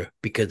reliever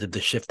because of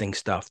the shifting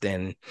stuff.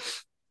 Then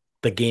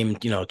the game,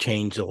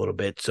 changed a little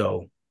bit.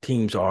 So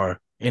teams are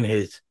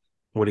in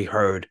what he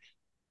heard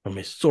from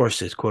his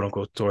sources, quote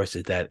unquote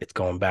sources, that it's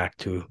going back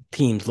to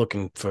teams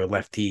looking for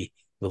lefty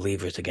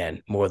relievers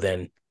again more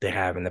than they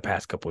have in the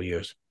past couple of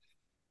years.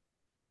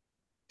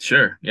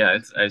 Sure. Yeah,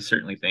 I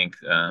certainly think,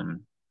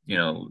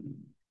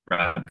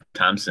 Rob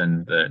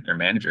Thompson, their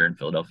manager in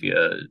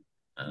Philadelphia,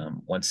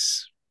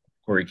 once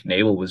Corey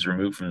Knebel was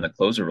removed from the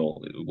closer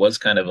role, it was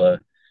kind of a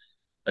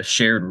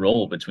shared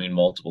role between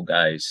multiple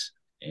guys.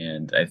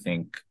 And I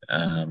think,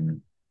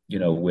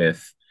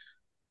 with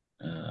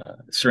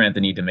Sir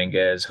Anthony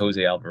Dominguez,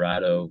 Jose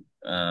Alvarado,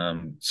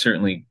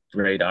 certainly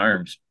great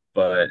arms,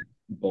 but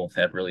both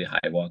have really high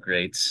walk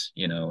rates,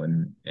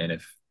 and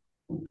if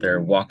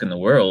they're walking the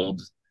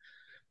world,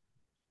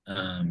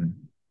 um,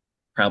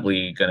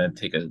 probably going to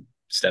take a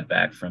step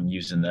back from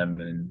using them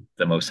in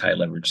the most high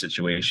leverage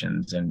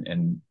situations.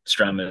 And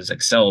Strum has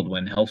excelled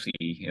when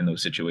healthy in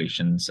those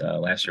situations.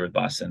 Last year with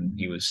Boston,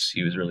 he was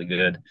really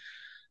good.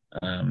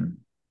 Um,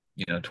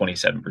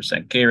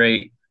 27% K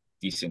rate,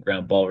 decent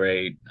ground ball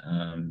rate.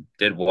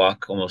 Did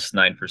walk almost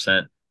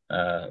 9%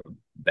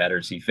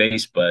 batters he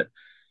faced, but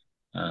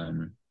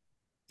um,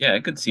 yeah, I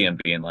could see him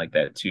being like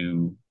that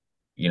too,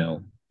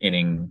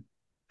 inning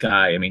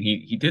guy. I mean,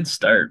 he did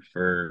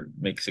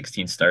make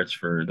 16 starts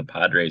for the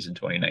Padres in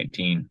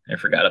 2019. I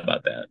forgot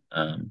about that.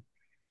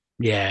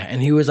 Yeah,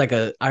 and he was like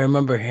I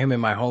remember him in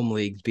my home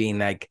leagues being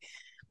like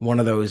one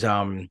of those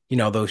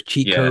those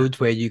cheat Yeah, codes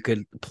where you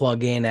could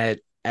plug in at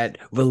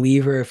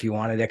reliever if you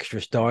wanted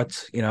extra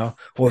starts, for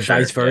or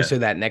vice sure. Yeah, versa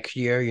that next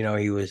year,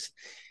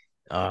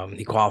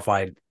 he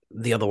qualified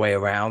the other way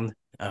around.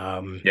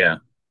 yeah,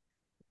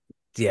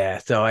 Yeah,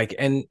 so like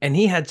and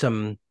he had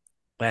some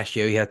last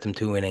year he had some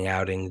 2 inning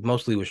outings,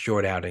 mostly with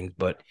short outings,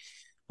 but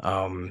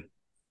um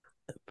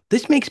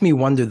this makes me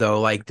wonder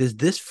though, like does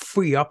this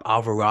free up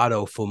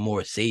Alvarado for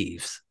more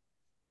saves?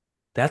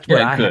 That's yeah.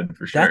 what It I could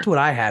for that's sure. what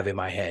I have in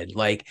my head.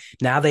 Like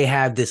now they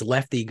have this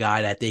lefty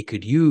guy that they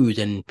could use,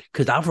 and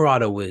because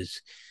Alvarado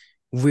was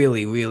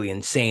really, really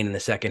insane in the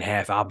second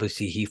half.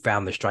 Obviously, he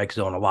found the strike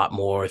zone a lot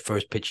more,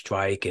 first pitch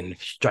strike and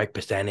strike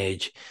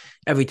percentage.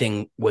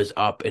 Everything was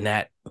up in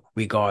that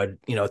regard,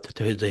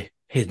 to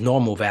his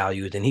normal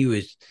values, and he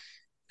was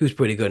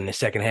pretty good in the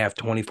second half,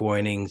 24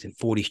 innings and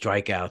 40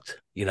 strikeouts,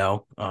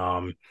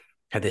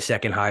 had the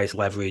second highest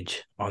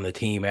leverage on the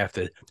team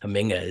after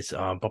Dominguez.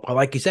 But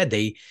like you said,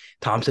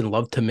 Thompson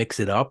loved to mix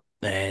it up,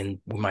 and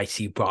we might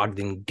see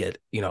Brogdon get,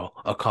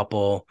 a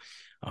couple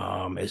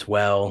as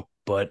well.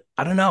 But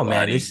I don't know,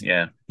 man. Body.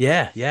 Yeah,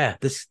 Yeah,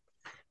 this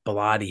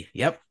Bellotti,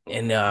 yep.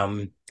 And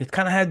it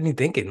kind of had me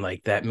thinking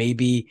like that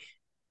maybe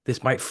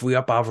this might free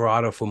up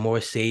Alvarado for more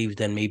saves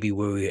than maybe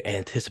we were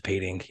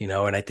anticipating,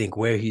 and I think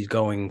where he's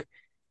going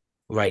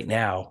right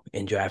now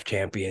in draft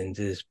champions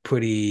is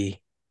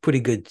pretty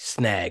good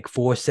snag.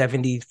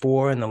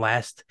 474 in the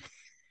last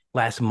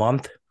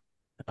month.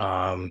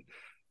 Um,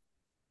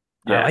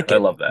 I yeah. like I it,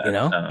 love that.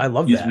 I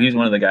love He's that. he's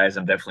one of the guys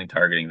I'm definitely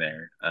targeting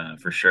there,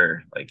 for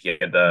sure. Like he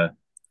had the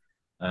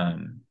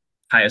um,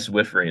 highest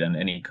whiff rate on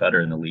any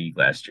cutter in the league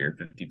last year,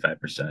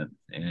 55%.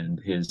 And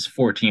his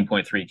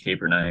 14.3 K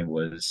per nine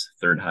was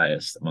third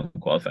highest among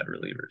qualified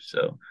relievers.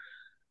 So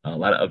a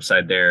lot of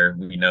upside there.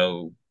 We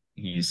know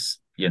he's,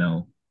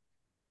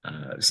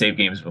 saved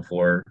games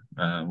before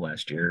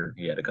last year.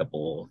 He had a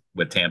couple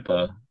with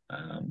Tampa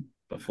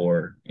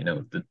before,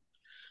 the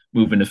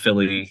moving to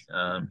Philly.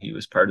 He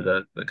was part of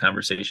the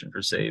conversation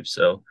for saves.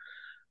 So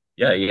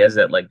yeah, he has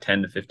that like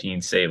 10 to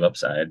 15 save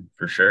upside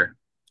for sure.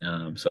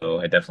 So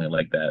I definitely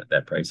like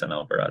that price on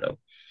Alvarado.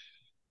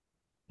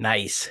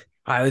 Nice.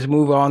 All right, let's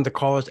move on to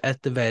Carlos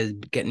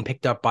Estevez getting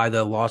picked up by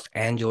the Los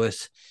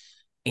Angeles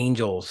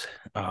Angels.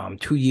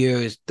 2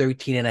 years,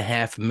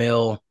 13.5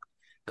 mil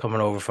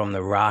coming over from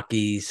the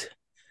Rockies.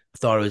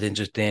 Thought it was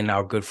interesting.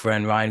 Our good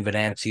friend Ryan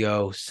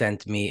Venancio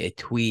sent me a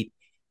tweet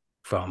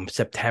from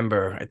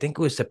September. I think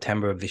it was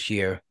September of this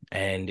year,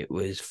 and it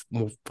was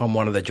from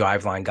one of the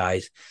Driveline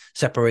guys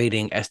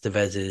separating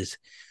Estevez's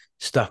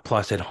stuff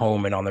plus at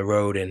home and on the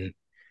road. And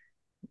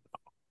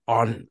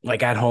on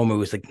like at home it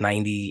was like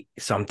 90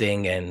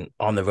 something, and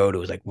on the road it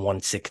was like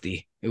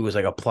 160. It was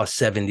like a plus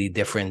 70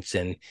 difference,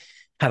 and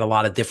had a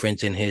lot of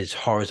difference in his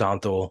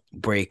horizontal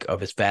break of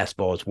his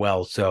fastball as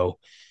well. So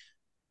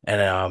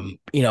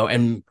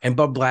and and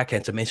Bob Black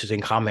had some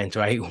interesting comments,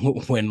 right?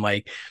 When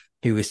like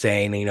he was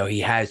saying, he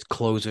has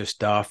closer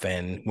stuff,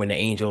 and when the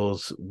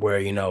Angels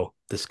were,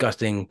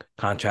 discussing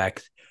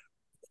contracts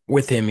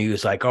with him, he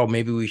was like, "Oh,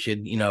 maybe we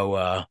should,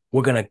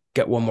 we're gonna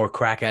get one more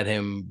crack at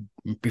him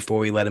before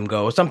we let him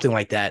go," or something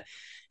like that.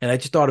 And I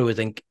just thought it was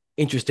an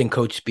interesting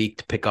coach speak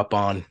to pick up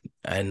on.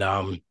 And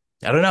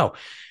I don't know,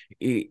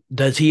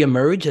 does he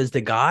emerge as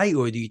the guy,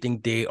 or do you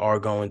think they are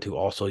going to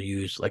also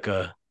use like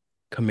a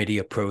committee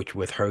approach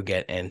with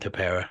Herget and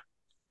Tapera?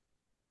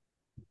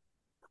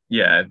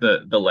 Yeah,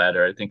 the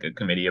latter. I think a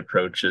committee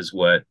approach is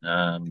what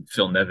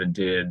Phil Nevin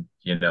did,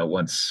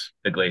 once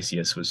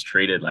Iglesias was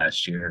traded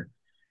last year.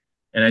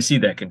 And I see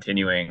that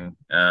continuing.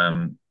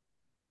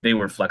 They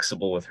were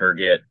flexible with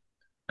Herget.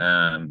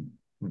 Um,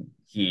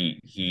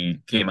 he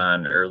came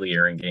on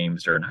earlier in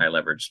games during high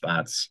leverage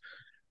spots.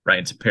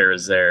 Ryan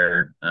Tepera's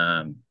there,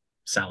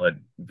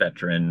 solid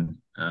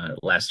veteran,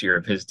 last year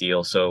of his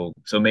deal. So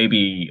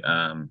maybe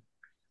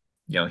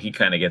he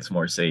kind of gets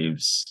more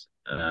saves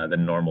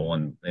than normal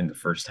in the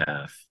first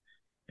half.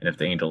 And if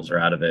the Angels are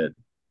out of it,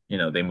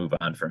 they move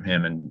on from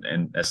him,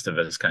 and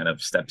Estevez kind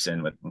of steps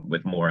in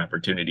with more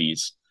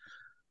opportunities.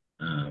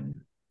 Um,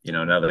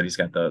 now that he's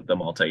got the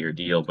multi-year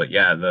deal. But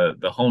yeah,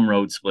 the home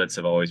road splits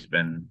have always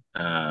been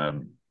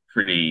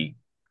pretty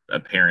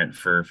apparent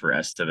for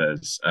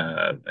Estevez.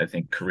 I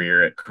think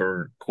career at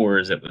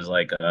Coors, it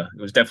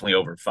was definitely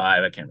over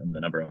five. I can't remember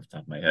the number off the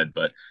top of my head,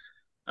 but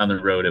on the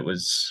road it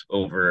was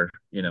over,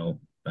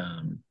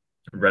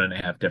 run and a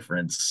half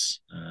difference,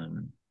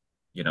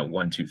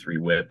 1, 2, 3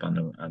 whip on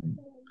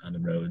the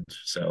road.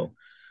 So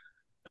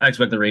I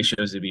expect the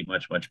ratios to be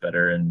much, much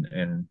better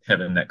and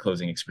having that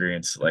closing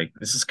experience. Like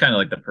this is kind of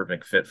like the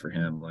perfect fit for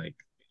him. Like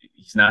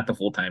he's not the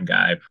full-time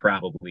guy,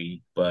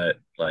 probably, but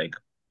like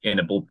in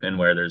a bullpen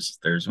where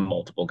there's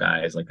multiple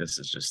guys, like this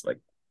is just like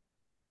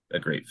a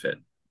great fit,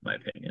 in my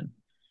opinion.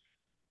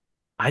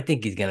 I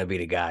think he's gonna be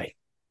the guy.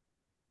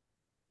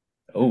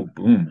 Oh,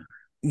 boom.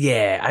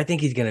 Yeah, I think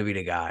he's gonna be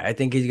the guy. I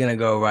think he's gonna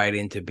go right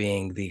into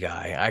being the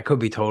guy. I could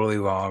be totally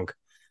wrong,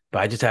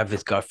 but I just have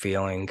this gut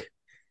feeling.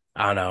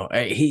 I don't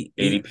know. He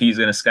ADP is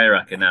going to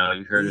skyrocket now.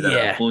 You heard it on the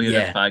yeah, Full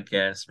Unit yeah,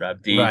 podcast. Rob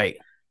D right.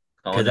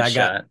 calling Cause his I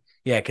got shot.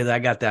 yeah, cause I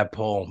got that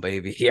poll,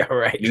 baby. Yeah,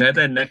 right. You had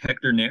that Nick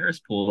Hector Neris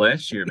pool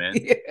last year, man.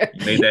 Yeah.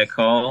 You made that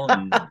call,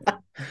 and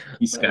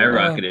he Uh,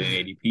 skyrocketed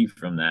in ADP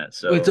from that. it's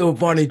So so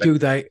funny expect too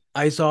that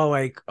I saw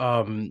like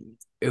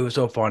it was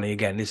so funny.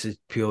 Again, this is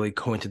purely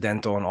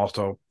coincidental and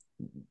also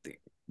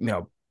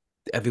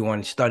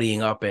everyone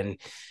studying up and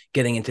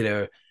getting into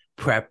their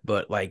prep,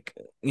 but like,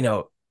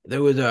 there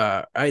was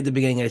a right at the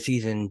beginning of the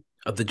season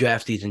of the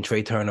draft season,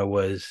 Trey Turner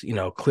was,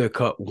 clear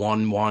cut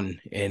 1-1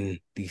 in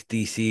these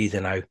DCs,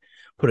 and I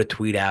put a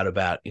tweet out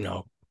about,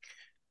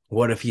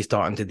 what if he's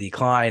starting to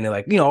decline and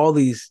like, all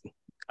these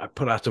I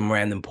put out some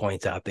random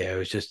points out there. It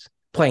was just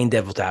playing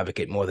devil's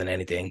advocate more than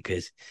anything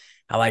because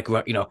I like,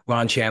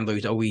 Ron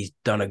Chandler's always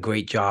done a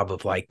great job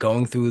of like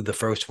going through the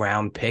first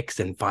round picks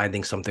and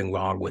finding something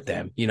wrong with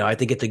them. I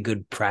think it's a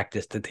good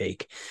practice to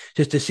take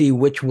just to see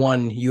which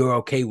one you're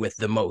okay with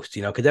the most,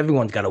 because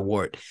everyone's got a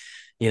wart,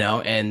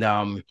 and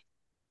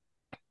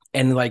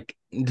like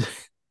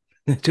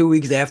 2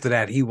 weeks after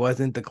that, he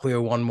wasn't the clear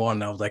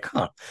 1-1. I was like,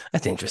 huh,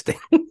 that's interesting.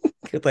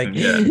 like,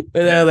 yeah,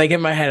 but yeah. like in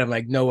my head, I'm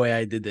like, no way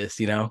I did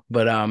this,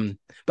 but I don't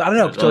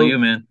know. It's all you,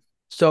 man.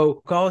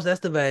 So Carlos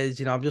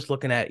Estevez, I'm just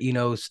looking at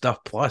Stuff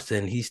Plus,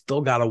 and he's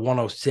still got a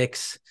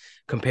 106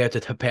 compared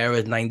to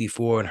Tepera's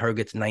 94 and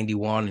Herget's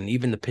 91, and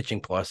even the pitching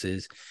plus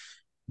is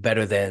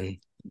better than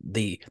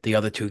the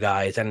other two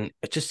guys. And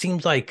it just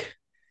seems like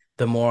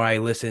the more I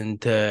listen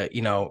to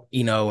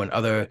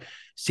and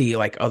see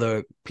like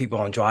other people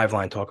on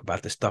Driveline talk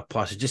about this Stuff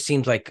Plus, it just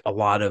seems like a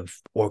lot of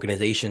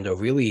organizations are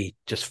really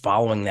just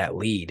following that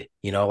lead.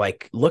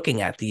 Like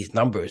looking at these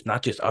numbers,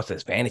 not just us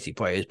as fantasy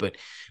players, but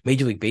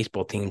Major League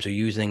Baseball teams are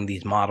using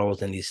these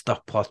models and these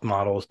Stuff Plus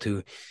models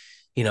to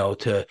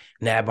to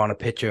nab on a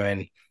pitcher.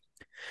 And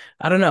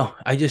I don't know.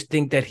 I just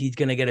think that he's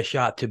going to get a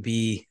shot to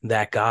be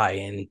that guy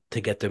and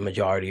to get the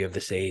majority of the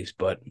saves,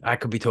 but I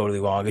could be totally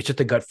wrong. It's just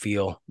a gut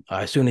feel.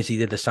 As soon as he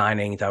did the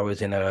signings, I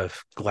was in a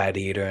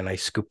Gladiator and I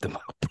scooped them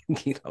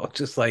up,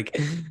 just like,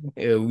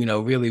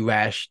 really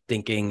rash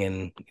thinking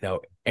and,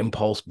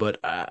 impulse. But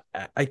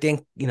I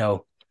think,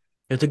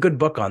 there's a good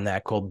book on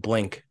that called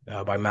Blink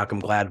by Malcolm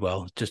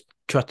Gladwell. Just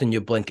trusting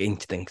your blink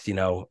instincts,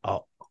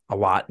 a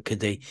lot because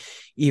they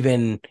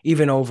even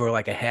over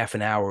like a half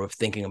an hour of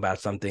thinking about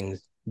something,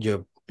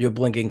 your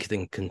blinking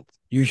can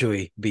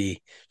usually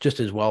be just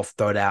as well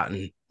thought out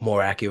and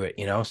more accurate,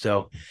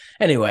 So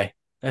anyway,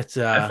 that's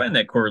I find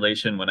that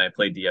correlation when I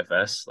play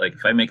DFS. Like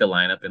if I make a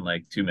lineup in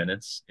like 2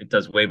 minutes, it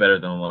does way better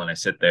than when I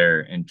sit there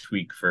and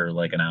tweak for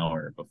like an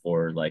hour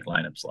before like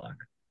lineups lock.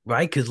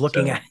 right, because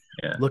looking So at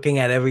yeah. looking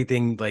at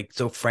everything like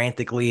so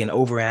frantically and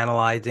over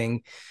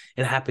analyzing,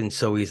 it happens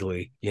so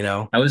easily,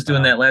 I was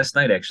doing that last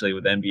night actually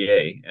with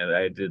NBA, and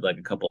I did like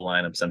a couple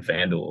lineups on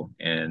FanDuel,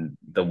 and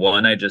the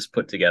one I just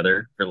put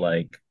together for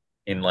like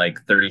in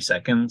like 30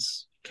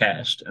 seconds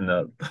cashed, and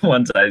the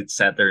ones I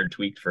sat there and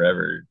tweaked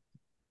forever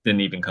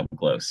didn't even come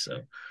close.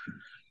 So,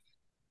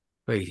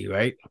 crazy,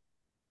 right? all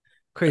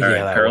Crazy how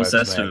right, that Carlos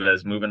works, man.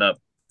 Estevez moving up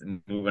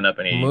in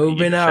ADP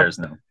Moving for up. shares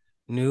now.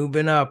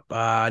 Moving up.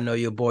 I know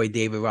your boy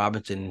David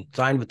Robinson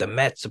signed with the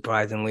Mets,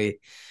 surprisingly.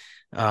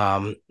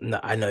 No,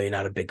 I know you're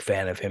not a big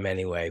fan of him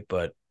anyway,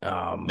 but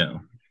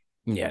No,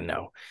 yeah,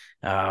 no.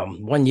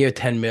 1 year,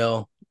 10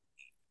 mil.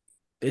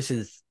 This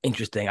is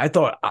interesting. I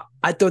thought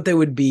there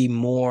would be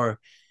more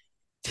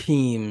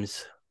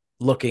teams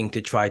looking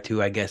to try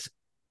to, I guess,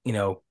 you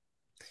know,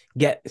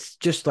 get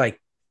just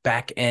like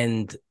back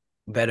end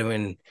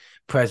veteran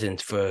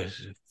presence for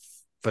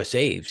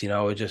saves,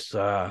 just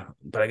but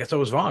I guess I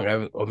was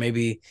wrong. Or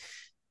maybe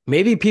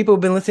people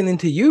have been listening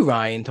to you,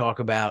 Ryan, talk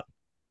about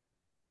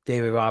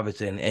David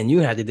Robinson, and you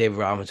had the David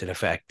Robinson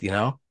effect, They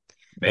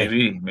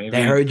they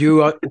maybe. heard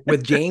you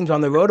with James on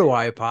the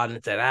RotoWire pod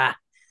and said,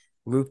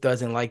 Ruth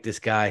doesn't like this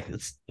guy.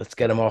 Let's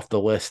get him off the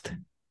list.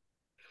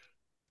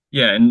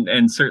 Yeah,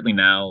 and certainly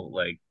now,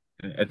 like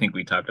I think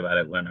we talked about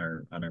it when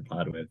our on our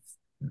pod with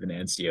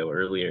Venancio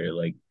earlier.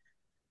 Like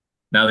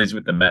now that he's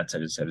with the Mets, I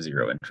just have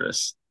zero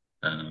interest.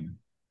 Um,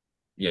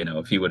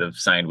 if he would have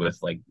signed with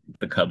like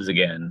the Cubs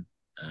again,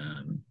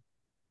 um,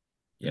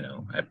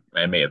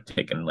 I may have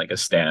taken like a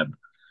stab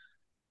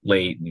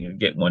late and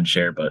get one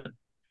share. But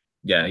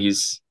yeah,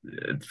 he's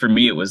for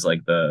me it was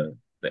like the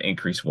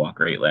increased walk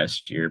rate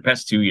last year.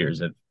 Past 2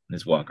 years of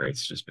his walk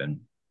rate's just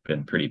been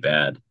pretty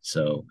bad.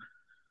 So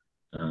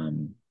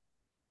um,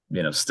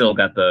 still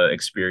got the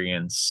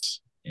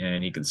experience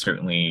and he can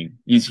certainly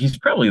he's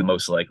probably the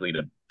most likely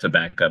to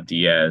back up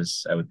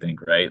Diaz, I would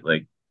think, right?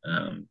 Like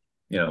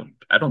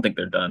I don't think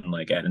they're done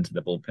like adding to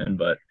the bullpen,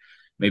 but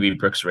maybe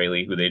Brooks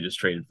Raley, who they just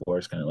traded for,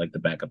 is kind of like the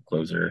backup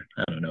closer.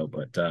 I don't know,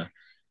 but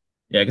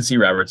yeah, I can see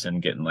Robertson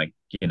getting like,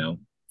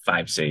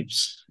 5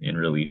 saves in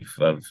relief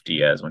of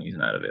Diaz when he's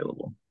not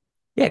available.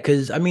 Yeah,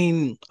 because I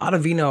mean,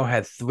 Ottavino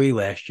had 3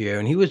 last year,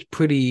 and he was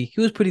pretty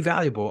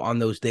valuable on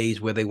those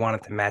days where they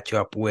wanted to match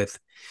up with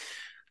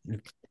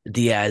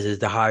Diaz as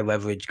the high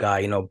leverage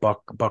guy.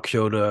 Buck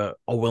showed a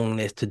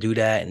willingness to do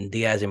that, and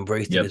Diaz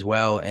embraced it Yep. as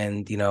well.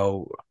 And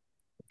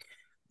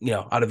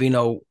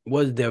Ottavino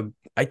was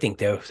I think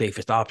their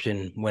safest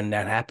option when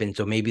that happened.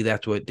 So maybe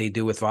that's what they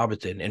do with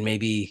Robertson, and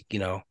maybe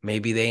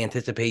they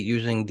anticipate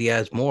using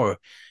Diaz more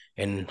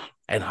and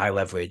high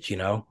leverage.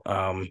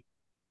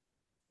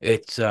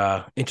 It's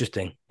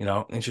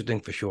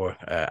interesting for sure.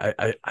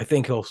 I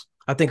think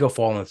he'll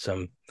fall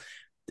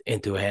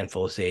into a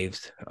handful of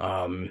saves.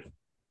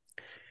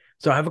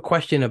 So I have a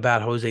question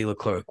about Jose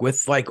Leclerc.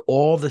 With like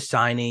all the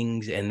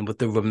signings and with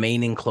the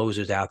remaining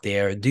closers out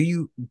there,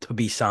 to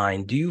be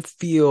signed, do you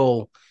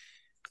feel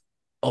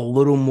a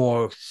little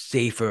more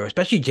safer,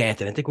 especially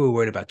Jansen? I think we were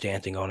worried about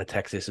Jansen going to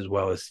Texas as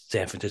well as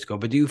San Francisco,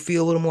 but do you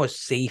feel a little more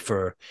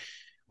safer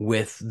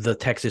with the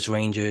Texas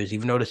Rangers,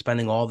 even though they're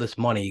spending all this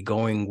money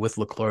going with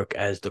Leclerc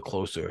as the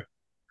closer?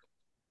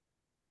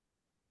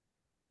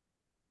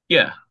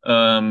 Yeah.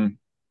 I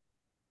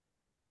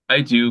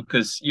do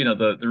because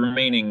the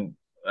remaining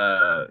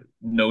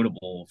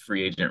notable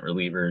free agent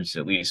relievers,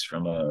 at least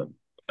from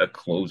a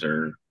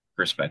closer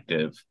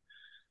perspective,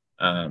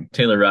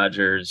 Taylor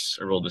Rogers,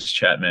 Aroldis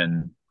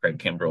Chapman, Craig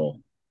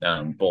Kimbrell,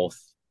 both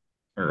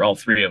or all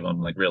three of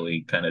them like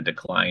really kind of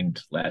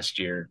declined last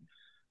year.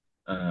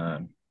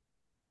 Um,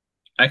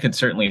 I could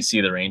certainly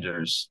see the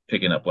Rangers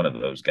picking up one of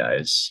those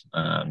guys,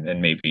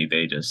 and maybe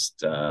they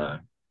just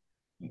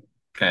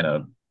kind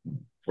of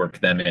work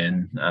them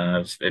in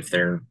if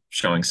they're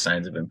showing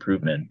signs of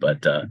improvement.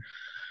 But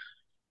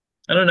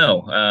I don't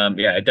know.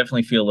 Yeah, I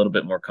definitely feel a little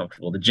bit more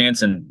comfortable. The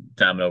Jansen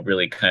domino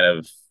really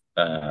kind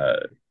of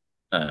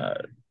uh,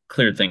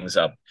 cleared things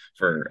up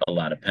for a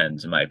lot of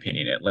Pens, in my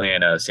opinion.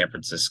 Atlanta, San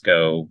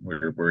Francisco, we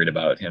were worried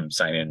about him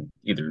signing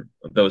either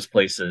of those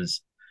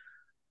places.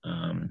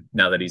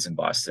 Now that he's in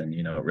Boston,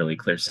 it really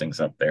clears things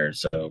up there.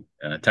 So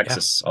Yeah.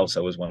 Texas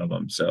also is one of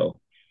them. So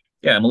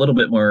yeah, I'm a little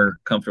bit more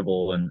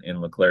comfortable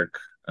in Leclerc.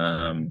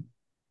 Um,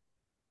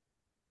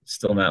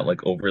 Still not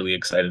like overly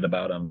excited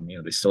about him.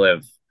 They still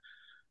have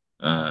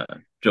uh,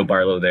 Joe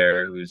Barlow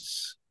there,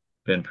 who's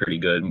been pretty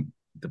good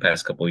the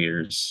past couple of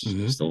years.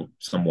 Hmm. Still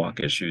some walk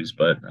issues,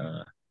 but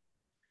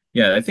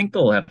yeah, I think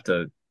they'll have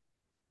to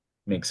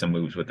make some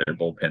moves with their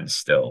bullpen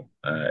still.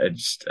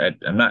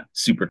 I'm not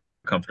super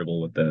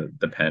comfortable with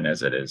the pen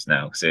as it is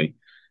now because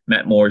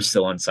Matt Moore's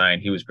still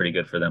unsigned. He was pretty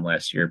good for them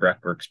last year.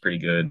 Brock Burke's pretty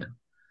good,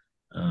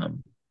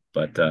 um,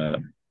 but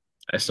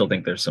I still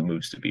think there's some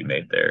moves to be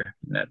made there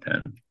in that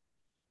pen.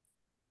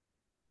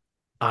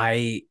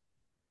 I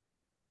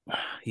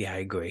yeah, I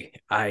agree.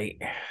 I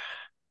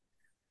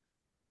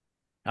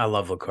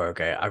love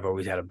Leclerc. I've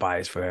always had a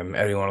bias for him.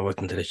 Everyone who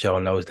listens to the show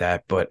knows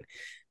that. But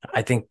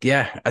I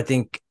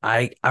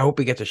hope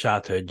he gets a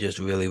shot to just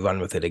really run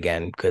with it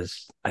again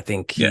because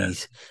Yeah.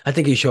 I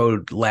think he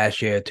showed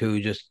last year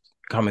too, just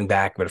coming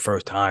back for the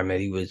first time that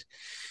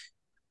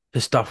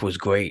his stuff was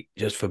great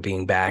just for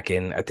being back,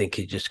 and I think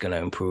he's just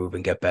gonna improve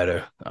and get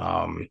better.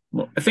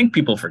 Well, I think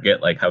people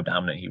forget like how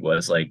dominant he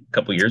was like a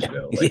couple years Yeah,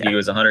 ago. Like yeah, he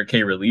was a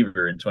 100K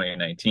reliever in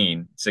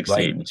 2019, 68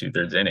 right. and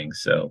two-thirds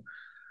innings. So,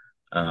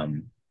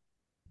 um,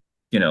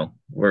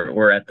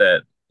 we're at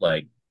that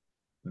like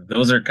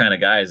those are kind of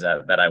guys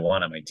that I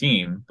want on my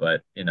team,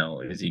 but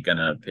is he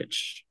gonna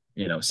pitch,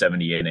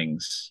 70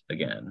 innings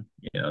again?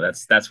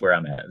 That's where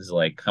I'm at. Is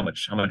like how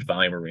much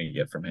volume are we gonna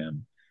get from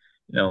him?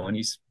 When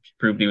he's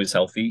proved he was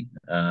healthy.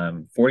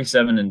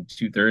 47 and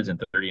two-thirds and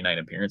 39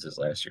 appearances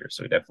last year.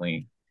 So he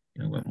definitely,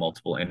 went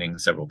multiple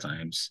innings several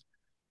times.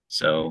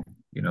 So,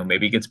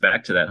 maybe he gets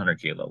back to that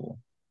 100K level.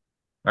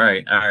 All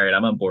right, all right,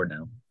 I'm on board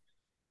now.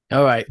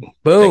 All right, Taking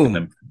boom,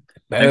 them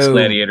next boom.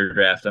 gladiator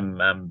draft.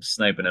 I'm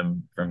sniping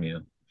him from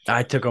you.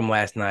 I took him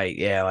last night.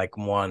 Yeah, like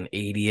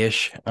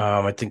 180-ish.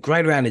 I think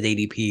right around his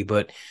ADP,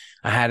 but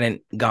I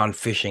hadn't gone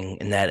fishing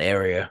in that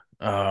area.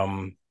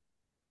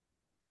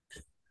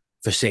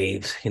 For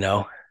saves.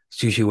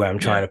 It's usually where I'm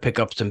trying Yeah. to pick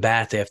up some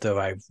bats after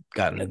I've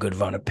gotten a good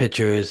run of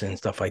pitchers and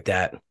stuff like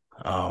that.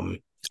 I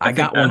I think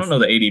got I one. don't know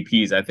the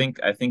ADPs. I think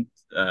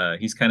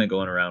he's kind of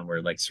going around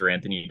where like Sir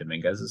Anthony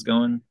Dominguez is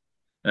going.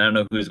 And I don't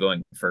know who's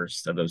going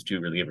first of those two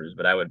relievers,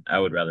 but I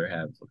would rather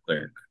have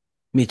Leclerc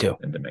Me too.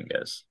 than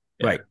Dominguez.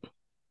 Yeah. Right.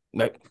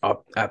 Right.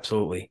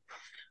 Absolutely.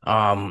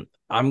 I'm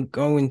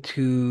going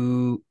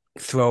to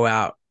throw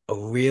out a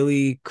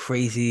really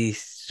crazy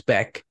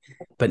spec,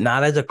 but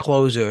not as a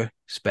closer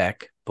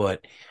spec,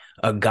 but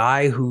a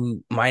guy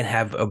who might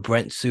have a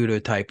Brent Suter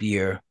type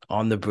year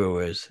on the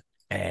Brewers.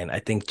 And I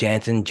think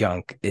Jansen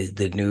Junk is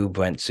the new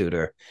Brent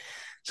Suter.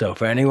 So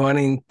for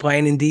anyone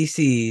playing in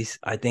DCs,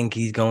 I think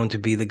he's going to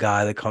be the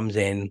guy that comes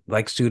in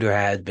like Suter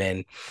has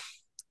been,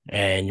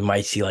 and you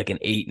might see like an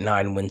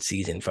 8-9 win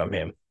season from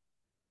him.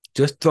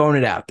 Just throwing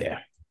it out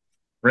there.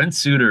 Brent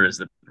Suter is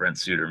the Brent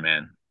Suter,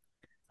 man.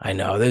 I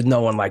know there's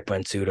no one like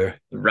Brent Suter.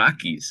 The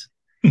Rockies.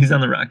 He's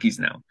on the Rockies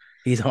now.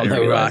 He's I on didn't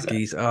the realize that.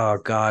 Rockies. Oh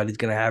God, he's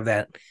gonna have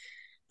that.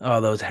 Oh,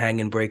 those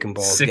hanging breaking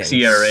balls Six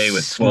getting ERA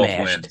with 12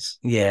 smashed. wins.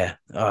 Yeah.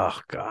 Oh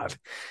God.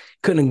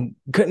 Couldn't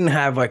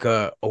have like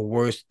a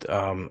worst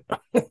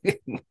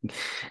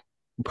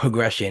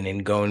progression in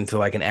going to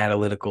like an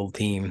analytical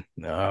team.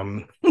 Yeah.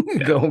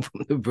 Going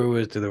from the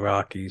Brewers to the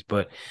Rockies.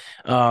 But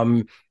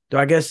so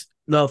I guess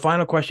the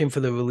final question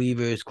for the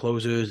relievers,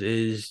 closers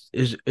is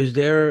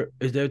there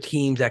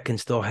teams that can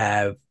still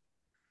have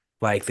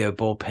like their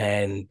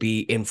bullpen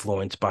be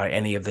influenced by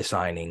any of the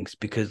signings?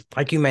 Because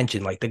like you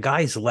mentioned, like the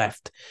guys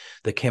left,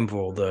 the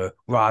Kimbrel, the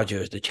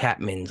Rogers, the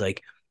Chapmans,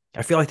 like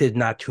I feel like there's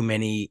not too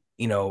many,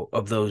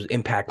 of those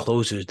impact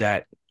closers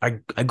that I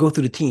go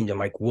through the teams. I'm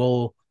like,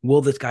 will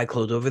this guy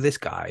close over this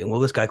guy? And will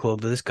this guy close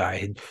over this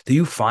guy? Do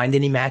you find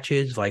any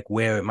matches like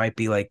where it might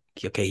be like,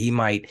 okay,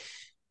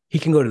 he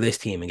can go to this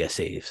team and get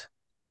saves?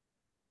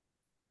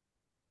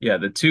 Yeah,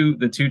 the two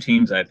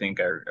teams I think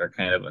are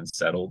kind of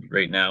unsettled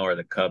right now are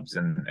the Cubs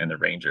and the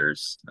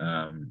Rangers.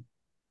 And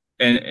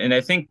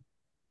I think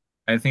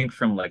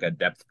from like a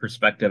depth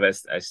perspective,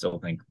 I still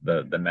think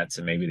the Mets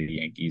and maybe the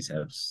Yankees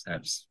have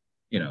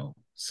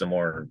some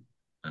more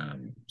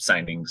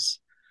signings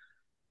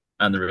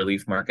on the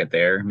relief market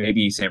there.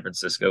 Maybe San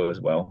Francisco as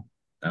well,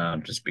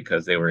 just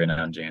because they were in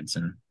on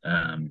Jansen.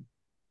 I'm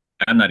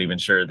not even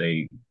sure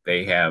they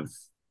have.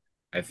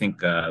 I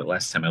think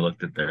last time I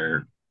looked at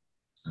their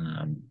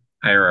um,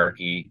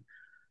 hierarchy,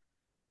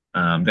 they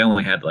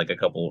only had like a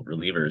couple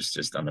relievers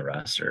just on the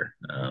roster,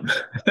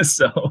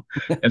 so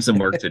have some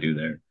work to do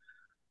there.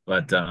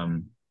 But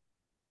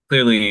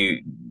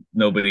clearly,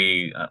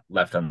 nobody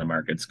left on the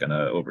market's going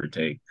to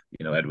overtake,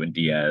 Edwin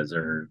Diaz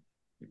or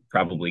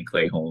probably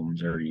Clay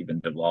Holmes or even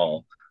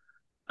Duvall.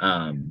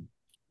 Um,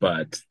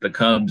 but the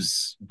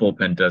Cubs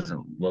bullpen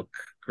doesn't look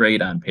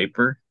great on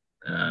paper.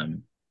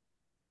 Um,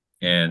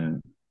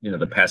 and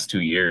the past 2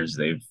 years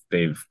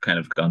they've kind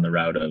of gone the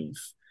route of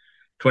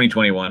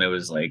 2021. It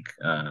was like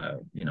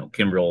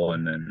Kimbrel,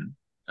 and then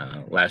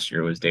last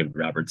year was David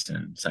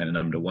Robertson signing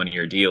them to 1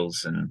 year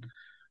deals. And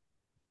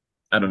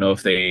I don't know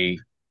if they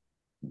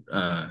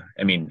I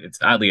mean, it's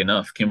oddly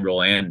enough,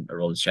 Kimbrel and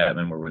Aroldis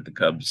Chapman were with the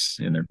Cubs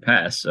in their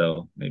past,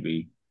 so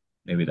maybe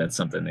that's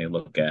something they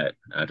look at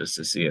just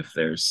to see if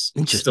there's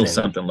still Interesting.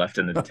 something left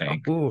in the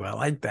tank. Ooh, I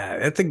like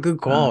that. That's a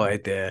good call Um,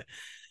 right there.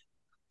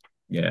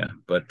 yeah,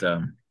 but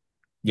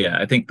yeah,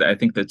 I think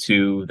the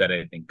two that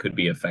I think could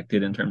be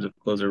affected in terms of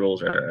closer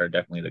roles are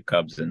definitely the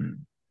Cubs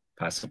and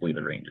possibly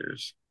the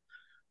Rangers.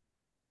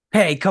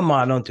 Hey, come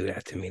on, don't do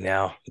that to me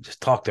now. We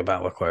just talked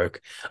about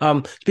Leclerc.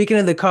 Speaking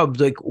of the Cubs,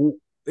 like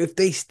if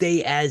they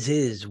stay as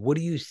is, what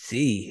do you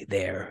see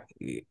there?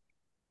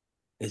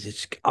 Is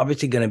it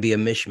obviously going to be a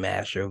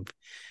mishmash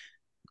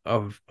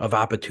of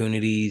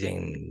opportunities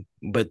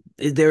but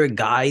is there a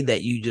guy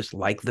that you just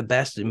like the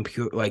best in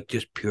pure like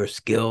just pure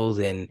skills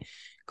and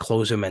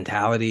closer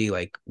mentality?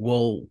 Like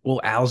will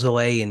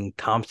Alzolay and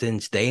Thompson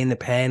stay in the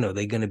pen, or are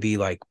they going to be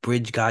like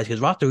bridge guys? Because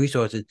roster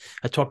resources,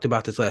 I talked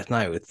about this last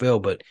night with Phil,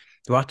 but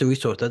the roster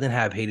resource doesn't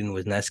have Hayden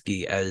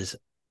Wisniewski as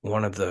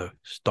one of the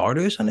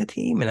starters on the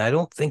team, and I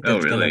don't think Oh,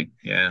 that's gonna. really?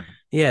 Yeah.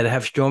 Yeah, to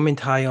have Stroman,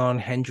 Tyon,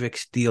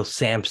 Hendricks, Steele,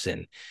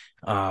 Sampson.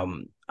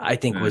 I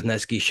think Mm,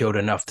 Wisniewski showed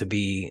enough to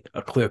be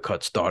a clear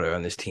cut starter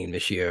on this team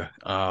this year.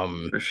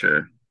 for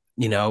sure.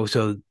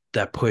 So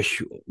that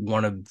push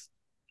one of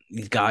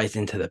these guys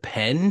into the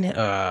pen.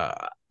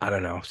 I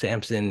don't know.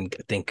 Sampson,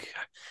 I think,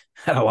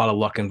 had a lot of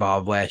luck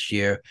involved last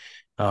year,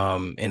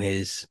 in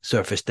his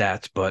surface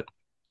stats. But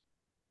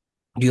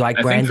do you like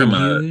I think Brandon from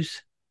a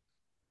Hughes?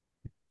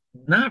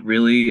 Not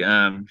really.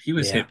 He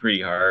was Yeah. hit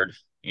pretty hard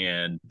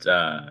and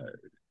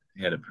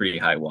had a pretty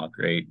high walk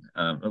rate.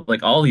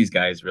 Like all these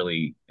guys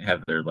really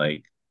have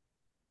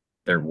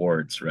their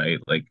warts, right?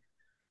 Like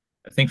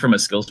I think from a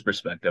skills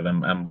perspective,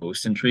 I'm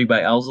most intrigued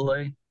by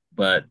Alzolay,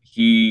 but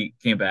he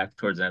came back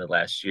towards the end of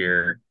last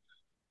year,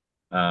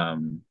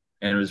 and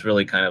was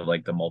really kind of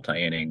like the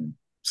multi-inning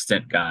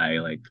stint guy,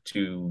 like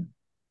two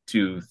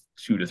to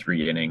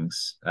three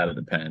innings out of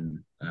the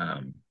pen.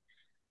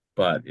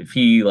 But if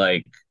he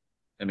like,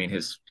 I mean,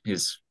 his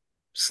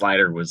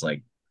slider was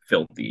like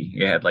filthy.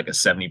 He had like a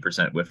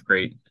 70% whiff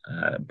rate,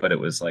 but it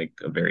was like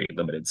a very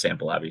limited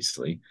sample,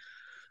 obviously.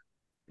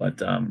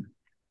 But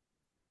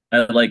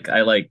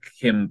I like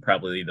him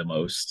probably the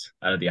most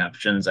out of the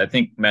options. I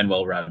think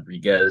Manuel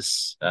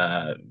Rodriguez.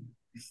 I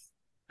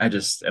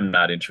just am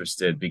not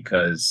interested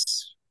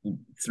because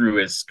through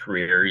his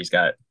career, he's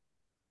got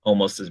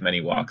almost as many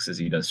walks as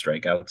he does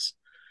strikeouts.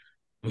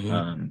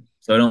 Hmm.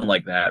 So I don't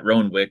like that.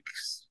 Rowan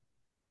Wicks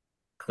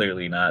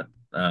clearly not.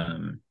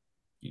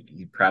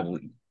 He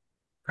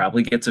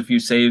probably gets a few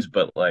saves,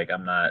 but like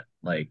I'm not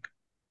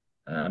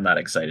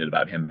excited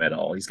about him at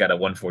all. He's got a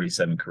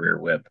 147 career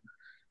whip,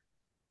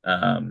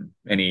 and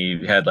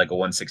he had like a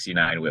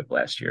 169 whip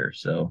last year,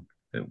 so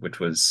which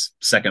was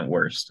second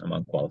worst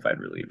among qualified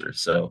relievers.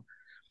 So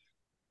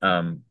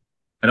um,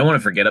 I don't want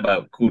to forget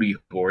about Cody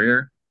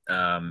Hoyer.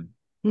 Um,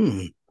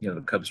 Hmm.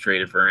 the Cubs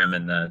traded for him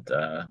in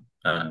that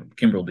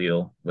Kimbrel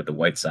deal with the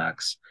White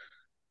Sox.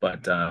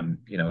 But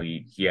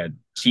he had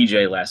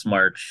TJ last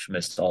March,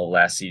 missed all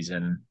last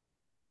season.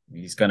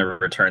 He's going to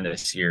return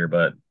this year,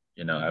 but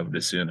I would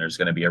assume there's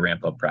going to be a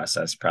ramp up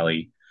process.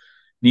 Probably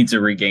needs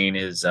to regain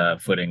his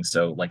footing.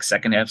 So like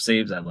second half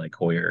saves, I like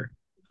Hoyer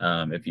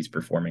if he's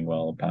performing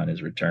well upon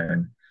his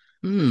return.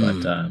 But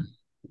Hmm.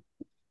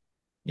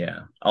 yeah,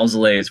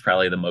 Alzolay is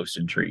probably the most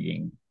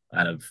intriguing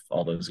out of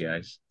all those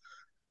guys.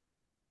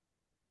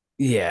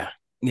 Yeah.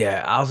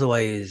 Yeah.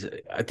 Alzolay is,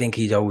 I think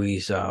he's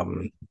always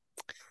had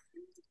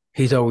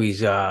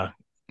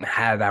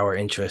our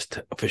interest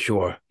for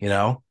sure, you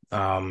know?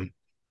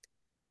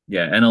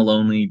 Yeah, NL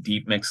only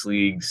deep mix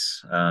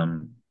leagues.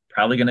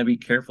 Probably going to be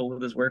careful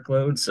with his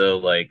workload. So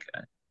like,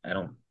 I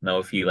don't know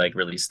if he like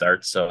really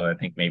starts. So I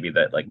think maybe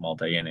that like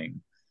multi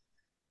inning,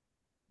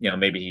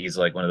 maybe he's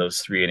like one of those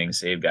 3 inning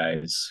save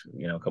guys,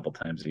 a couple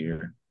times a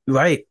year.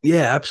 Right.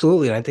 Yeah,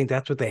 absolutely. And I think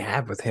that's what they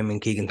have with him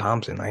and Keegan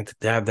Thompson. Like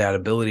they have that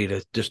ability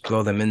to just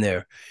throw them in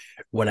there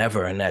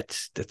whenever. And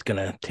that's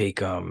gonna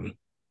take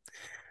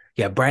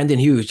yeah, Brandon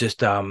Hughes just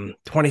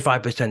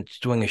 25%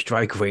 swing and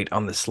strike rate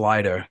on the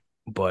slider,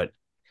 but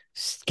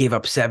gave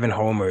up 7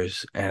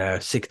 homers and a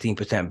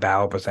 16%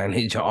 barrel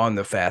percentage on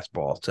the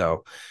fastball.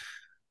 So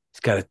he's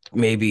got to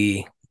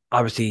maybe,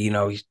 obviously,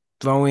 he's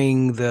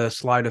throwing the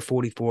slider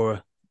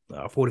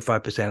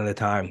 45% of the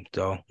time.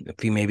 So if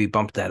he maybe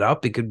bumps that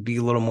up, it could be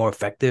a little more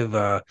effective,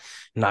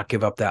 not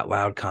give up that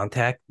loud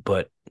contact.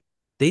 But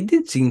they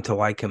did seem to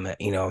like him,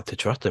 to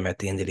trust him at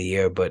the end of the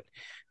year, but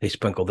they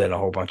sprinkled in a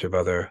whole bunch of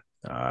other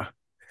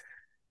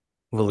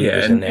Yeah,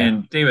 relievers in and there.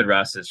 and David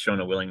Ross has shown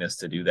a willingness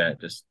to do that,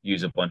 just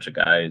use a bunch of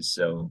guys.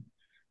 So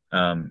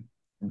um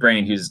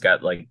Brandon Hughes has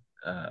got like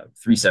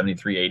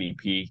 373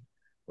 ADP,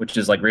 which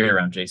is like right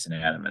around Jason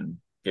Adam, and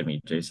give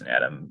me Jason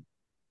Adam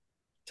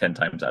 10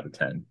 times out of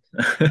 10.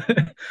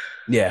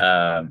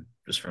 Yeah.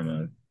 Just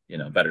from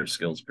a better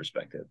skills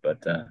perspective.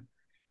 But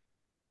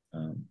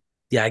um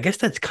Yeah, I guess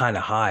that's kind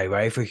of high,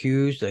 right, for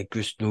Hughes? Like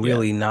just yeah,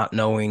 really not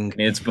knowing. I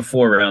mean it's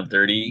before round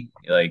 30.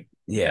 Like,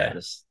 yeah, Yeah,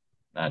 just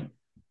not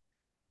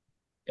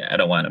yeah, I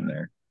don't want him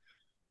there.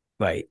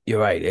 right.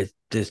 You're right. It's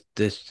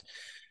this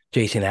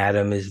Jason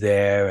Adam is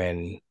there,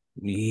 and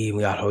we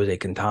got Jose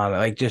Quintana.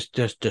 Like just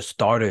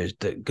starters,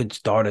 the good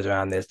starters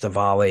around there.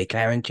 Savale,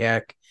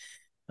 Karinchak.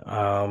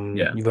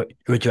 Yeah,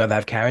 Would you rather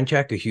have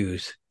Karinchak or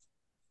Hughes?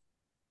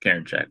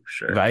 Karen check for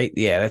sure. Right?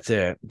 Yeah,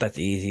 that's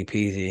easy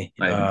peasy.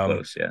 Not even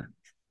close. Yeah.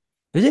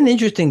 There's an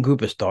interesting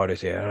group of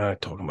starters here. I'm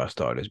not talking about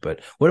starters, but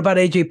what about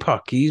AJ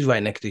Puck? He's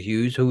right next to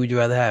Hughes. Who would you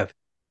rather have?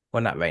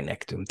 Well, not right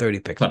next to him, 30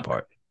 picks Puck.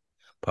 apart.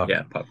 Puck.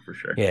 Yeah, Puck for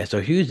sure. Yeah,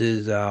 so Hughes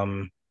is I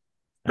didn't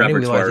Robert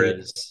realize he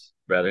Suarez,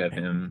 rather have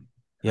him.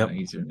 yep.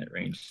 He's in that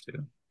range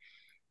too.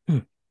 Hmm.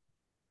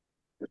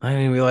 I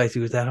didn't realize he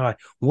was that high.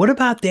 What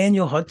about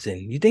Daniel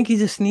Hudson? You think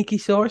he's a sneaky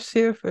source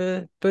here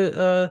for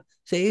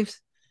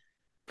saves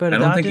for the I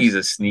don't think he's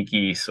Dodgers? a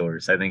sneaky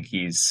source. I think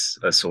he's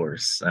a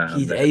source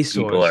He's that a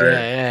people source. are.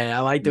 Yeah, yeah.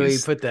 I like the way you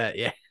He's put that.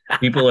 Yeah.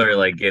 people are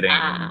like getting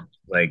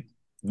like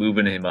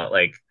moving him up.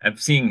 Like I'm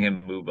seeing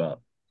him move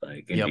up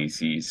like in Yep.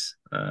 DCs.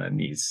 And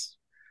he's.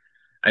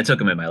 I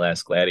took him in my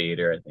last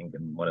Gladiator. I think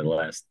in one of the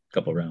last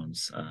couple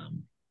rounds.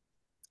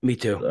 Me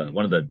too.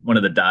 One of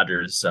the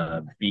Dodgers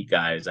beat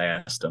guys. I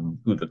asked him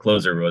who the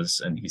closer was,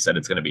 and he said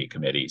it's going to be a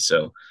committee.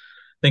 So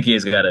I think he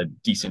has got a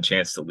decent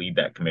chance to lead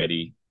that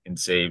committee in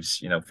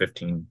saves.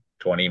 15,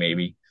 20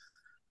 maybe.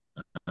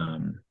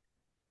 Um,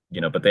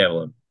 but they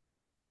have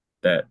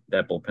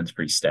that bullpen's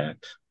pretty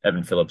stacked.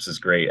 Evan Phillips is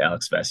great.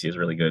 Alex Vesia is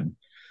really good.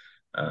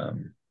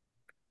 Um,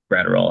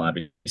 Gratterall,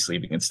 obviously,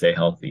 if he can stay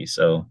healthy.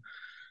 So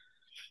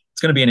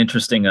it's going to be an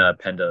interesting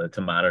pen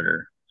to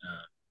monitor,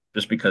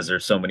 just because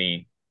there's so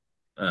many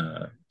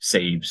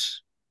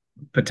saves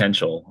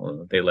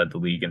potential. They led the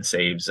league in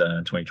saves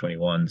in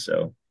 2021,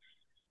 so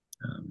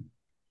um,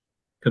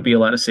 could be a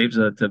lot of saves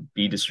to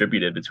be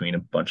distributed between a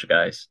bunch of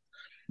guys.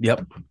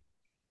 Yep.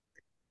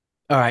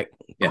 All right.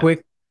 Yeah.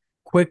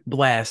 Quick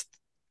blast.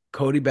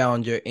 Cody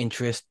Bellinger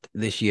interest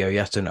this year,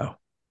 yes or no?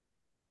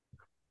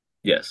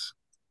 Yes.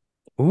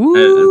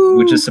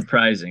 Which is Ooh.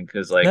 surprising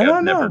because like No, no,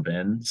 I've never no.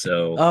 been.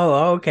 So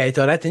Oh, okay.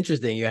 So that's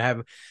interesting. You have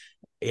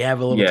a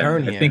little yeah,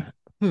 turn here.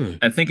 Hmm.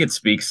 I think it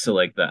speaks to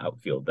like the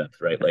outfield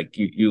depth, right? Like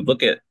you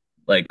look at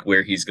like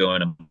where he's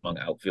going among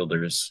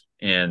outfielders,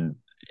 and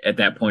at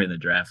that point in the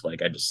draft,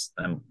 like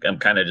I'm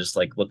kind of just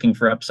like looking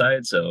for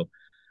upside. So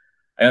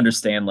I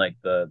understand like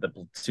the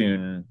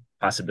platoon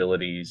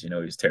possibilities. He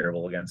was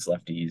terrible against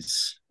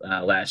lefties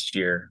last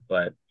year,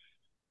 but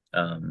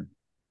um,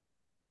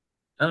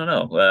 I don't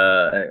know.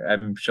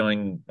 I'm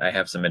showing I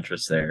have some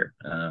interest there,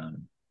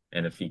 and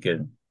if he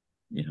could,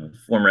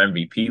 former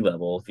MVP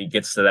level, if he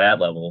gets to that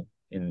level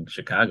in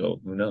Chicago,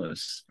 who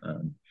knows?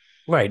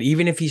 Right.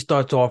 Even if he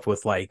starts off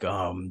with like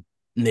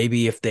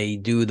maybe if they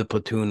do the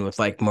platoon with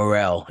like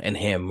Morel and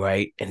him,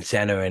 right? And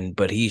center and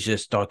but he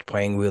just starts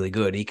playing really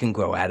good, he can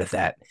grow out of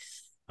that.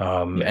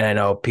 Yeah, And I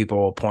know people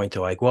will point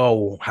to like,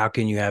 well, how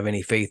can you have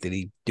any faith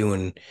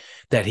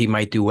that he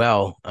might do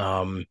well?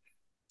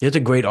 There's a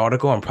great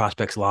article on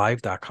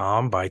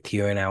prospectslive.com by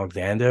Tyrion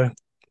Alexander.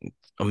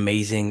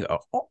 Amazing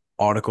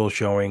article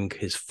showing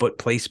his foot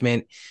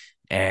placement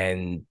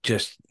and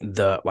just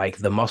the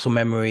muscle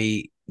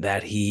memory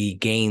that he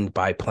gained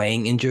by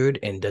playing injured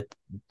and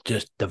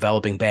just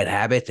developing bad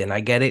habits. And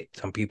I get it.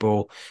 Some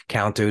people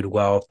countered,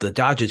 well, if the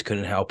Dodgers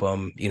couldn't help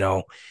him,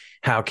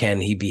 how can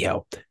he be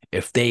helped?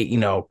 If they,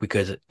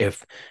 because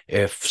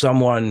if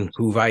someone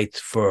who writes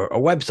for a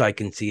website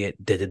can see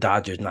it, did the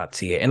Dodgers not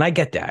see it? And I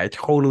get that. I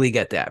totally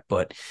get that.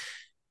 But,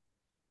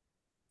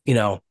 you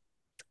know,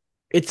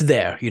 it's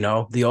there,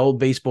 the old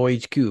baseball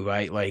HQ,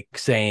 right? Like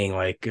saying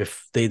like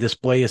if they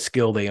display a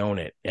skill, they own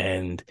it.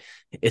 And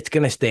it's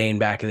gonna stay in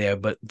back of there.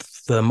 But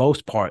for the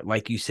most part,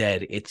 like you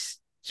said, it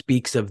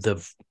speaks of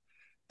the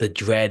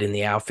dread in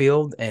the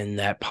outfield and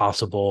that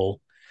possible,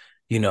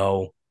 you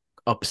know,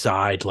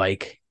 upside.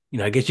 Like,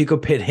 I guess you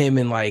could pit him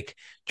and like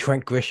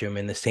Trent Grisham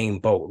in the same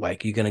boat.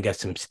 Like you're gonna get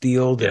some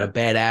steals and a Yeah.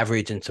 bad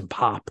average and some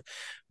pop.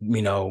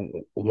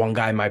 One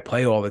guy might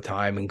play all the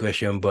time in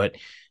Grisham, but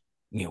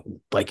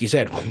like you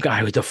said, one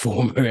guy was a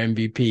former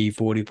MVP,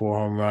 44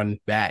 home run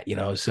bat,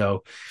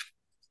 so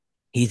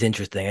he's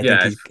interesting. I think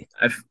Yeah,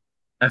 he's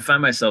I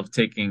find myself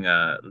taking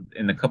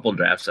in a couple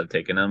drafts I've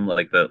taken him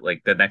like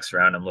the next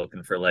round I'm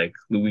looking for like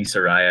Luis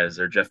Arias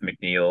or Jeff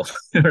McNeil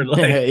or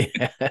like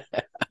yeah.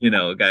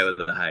 a guy with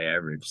a high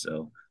average.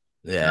 So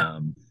Yeah.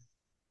 um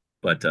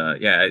but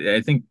yeah,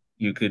 I think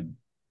you could.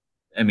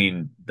 I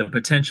mean, the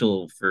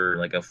potential for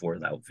like a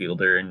fourth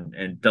outfielder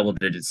and double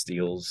digit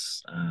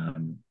steals,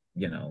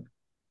 you know,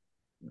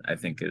 I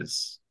think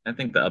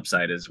the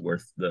upside is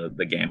worth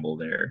the gamble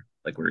there,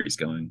 like where he's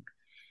going.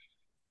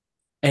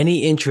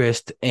 Any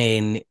interest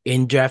in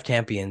draft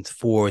champions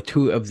for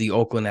two of the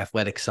Oakland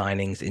Athletic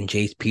signings in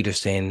Jace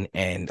Peterson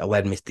and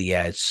Aledmys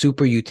Diaz,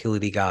 super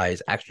utility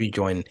guys, actually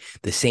joined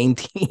the same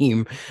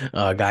team,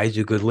 guys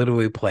who could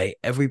literally play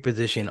every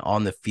position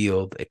on the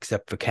field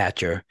except for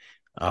catcher,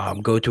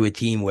 go to a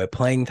team where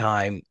playing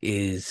time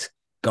is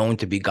going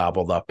to be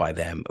gobbled up by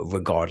them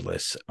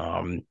regardless.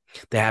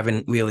 They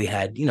haven't really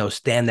had,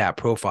 standout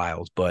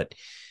profiles, but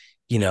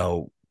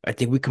I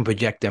think we can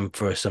project them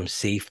for some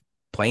safe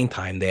playing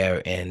time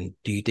there. And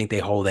do you think they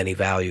hold any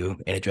value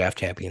in a draft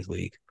champions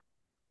league?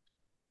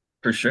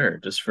 For sure,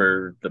 just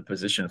for the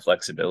position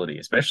flexibility,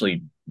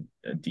 especially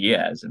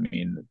Diaz. I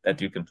mean, that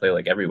dude can play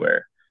like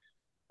everywhere,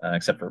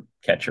 except for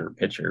catcher,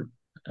 pitcher.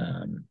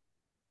 Um,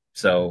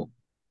 so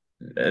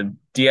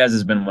Diaz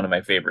has been one of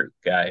my favorite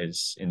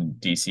guys in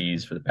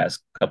DCs for the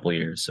past couple of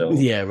years. So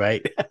Yeah,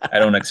 right. I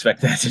don't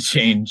expect that to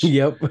change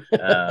Yep.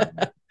 um,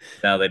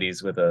 now that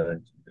he's with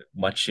a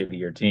much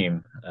shittier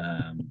team.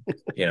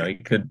 He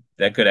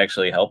could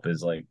actually help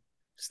his like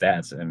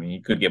stats. I mean, he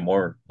could get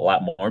a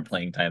lot more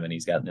playing time than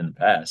he's gotten in the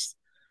past,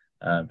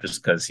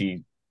 just because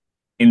he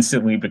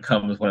instantly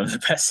becomes one of the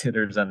best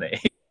hitters on the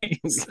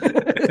A's,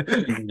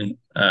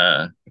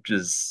 which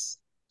is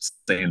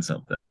saying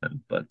something.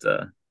 But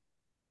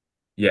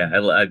yeah,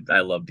 I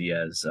love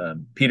Diaz.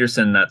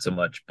 Peterson not so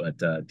much, but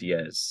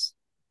Diaz,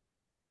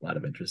 a lot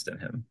of interest in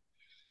him.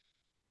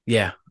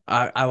 Yeah.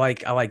 I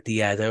like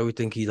Diaz. I always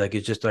think he's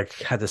just like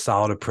has a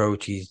solid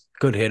approach. He's a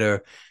good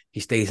hitter. He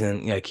stays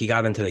in like he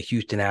got into the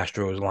Houston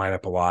Astros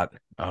lineup a lot.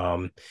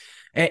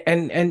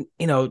 And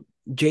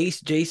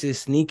Jace is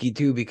sneaky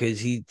too because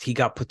he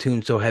got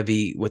platooned so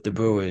heavy with the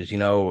Brewers,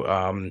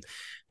 and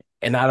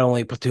not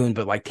only platoon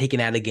but like taken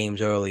out of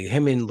games early.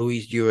 Him and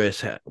Luis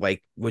Urias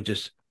like were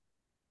just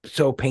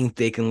so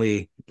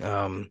painstakingly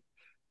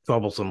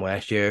troublesome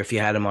last year. If you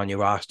had him on your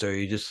roster,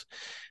 you just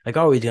like,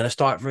 oh, he's gonna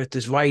start for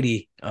this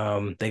righty.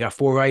 They got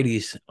four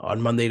righties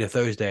on Monday to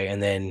Thursday,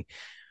 and then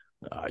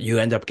you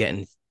end up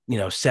getting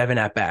seven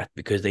at bat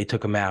because they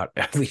took him out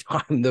every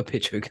time the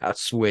pitcher got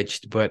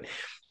switched. But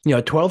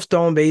 12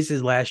 stolen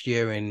bases last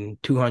year and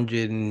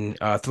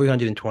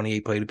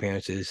 328 plate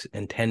appearances,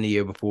 and 10 the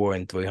year before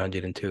and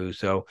 302.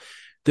 So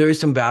there is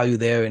some value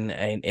there, and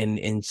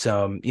in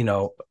some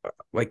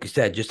like you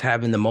said, just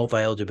having the multi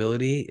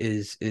eligibility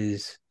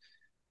is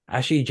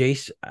actually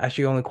Jace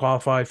actually only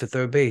qualified for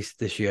third base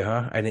this year,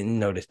 huh? I didn't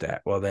notice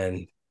that. Well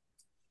then,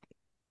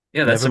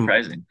 Yeah, that's never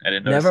surprising. I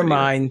didn't notice never it either.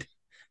 mind.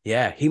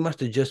 Yeah, he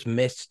must have just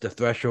missed the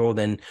threshold,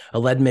 and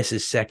Aled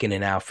misses second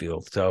in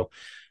outfield, so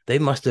they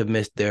must have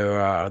missed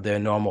their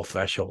normal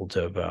thresholds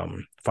of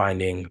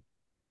finding.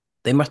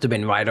 They must have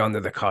been right under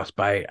the cusp.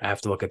 I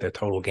have to look at their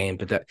total game,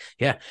 but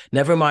yeah,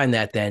 never mind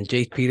that. Then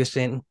Jace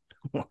Peterson,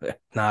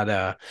 not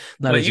not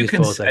Well, as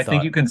useful as I I think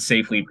thought. you can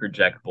safely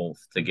project both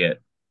to get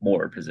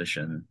more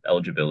position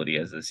eligibility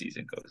as the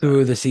season goes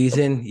Through on. the So,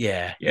 season,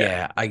 yeah, yeah,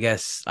 yeah. I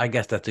guess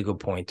that's a good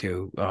point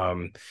too.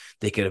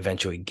 They could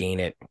eventually gain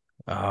it.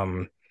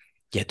 Um,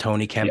 yeah,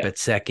 Tony Kemp yeah, at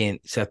second,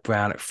 Seth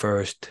Brown at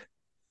first.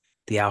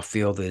 The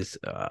outfield is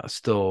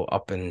still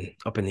up in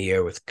the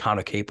air with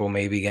Connor Capel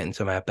maybe getting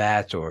some at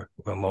bats or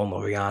Ramon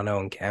Laureano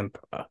and Kemp.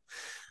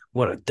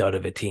 What a dud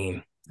of a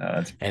team.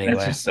 that's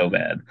Anyway, just so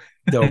bad.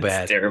 so It's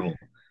bad, terrible.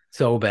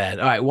 so bad.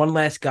 All right, one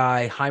last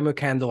guy, Heimer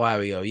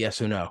Candelario.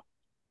 Yes or no?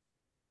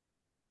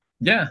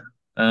 Yeah.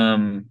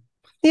 Um,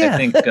 I Yeah.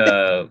 think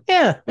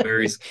Yeah. where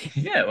he's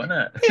yeah, why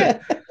not? Yeah.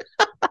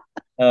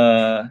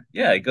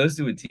 Yeah, it goes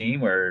to a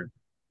team where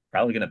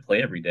probably going to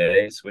play every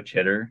day, switch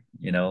hitter,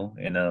 in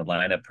a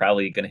lineup,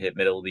 probably going to hit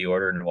middle of the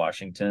order in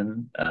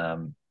Washington.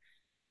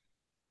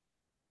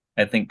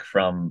 I think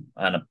from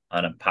on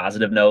a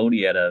positive note,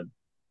 he had a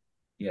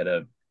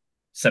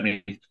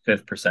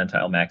 75th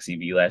percentile max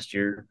EV last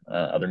year.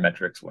 Other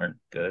metrics weren't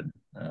good.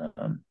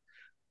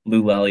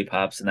 Blue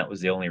lollipops, and that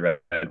was the only red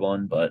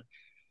one. But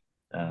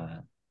uh,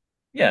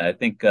 yeah, I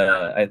think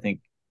given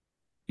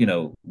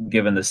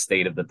the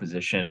state of the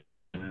position,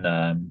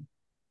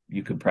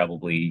 you could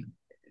probably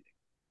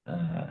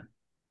uh,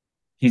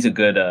 he's a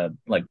good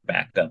like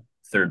backup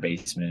third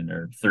baseman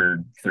or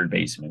third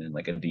baseman in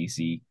like a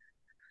DC.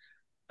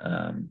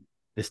 Um,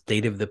 The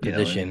state of the and he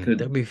position.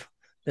 could,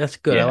 That's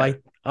good. I yeah,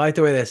 like I like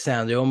the way that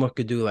sounds. They almost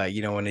could do like,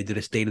 when they do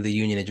the State of the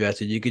Union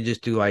addresses, you could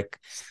just do like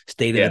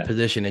State of the yeah,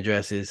 Position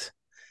addresses.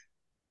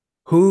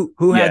 Who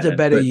has yeah, a and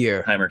better put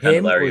year? Heimer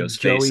Him or Candelario's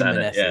face Joey on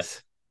it. Yeah,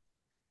 Meneses?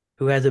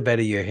 Who has a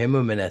better year? Him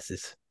or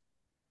Meneses?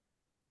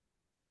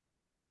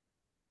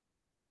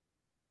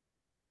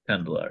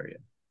 Candelario.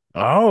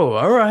 Oh,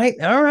 all right.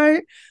 All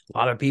right. A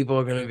lot of people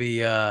are gonna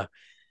be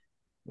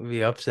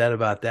upset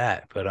about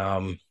that. But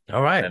all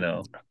right. I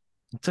know.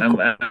 It's a I'm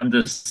cool I'm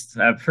just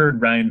I've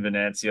heard Ryan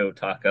Venancio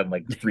talk on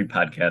like 3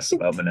 podcasts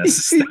about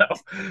Meneses now,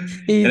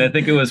 and I he's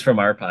think it was from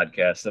our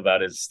podcast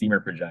about his steamer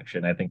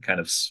projection. I think kind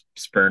of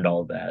spurned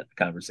all of that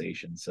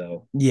conversation.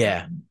 So,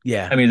 yeah,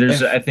 yeah. I mean,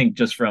 there's If I think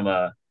just from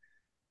a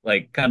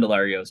like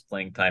Candelario's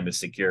playing time is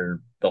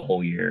secure the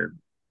whole year,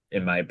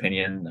 in my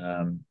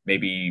opinion.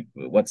 Maybe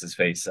what's his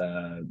face?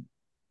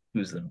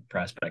 Who's the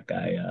prospect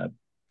guy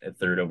at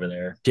third over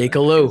there? Jake I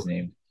forget his Alou,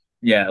 name.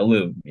 Yeah,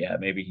 Lou. Yeah,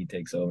 maybe he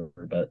takes over,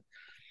 but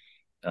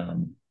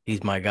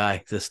he's my guy.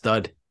 He's a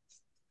stud.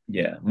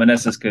 yeah,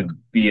 Meneses could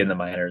be in the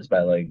minors by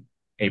like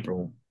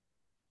April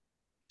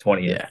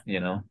 20th.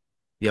 Yeah.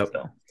 Yep.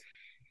 So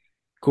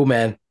Cool,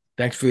 man.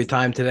 Thanks for your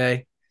time today.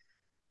 I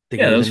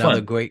think it yeah, that was was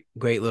another fun.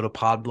 great little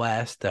pod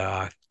blast.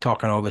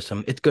 Talking over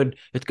it's good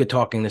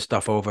talking this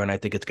stuff over, and I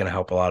think it's gonna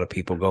help a lot of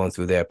people going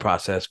through their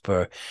process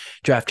for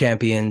draft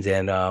champions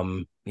and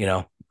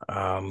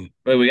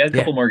But we got a yeah.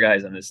 couple more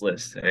guys on this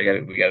list. We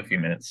got a few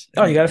minutes.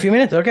 Oh, you got a few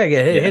minutes? Okay,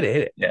 yeah, hit Yeah, it, hit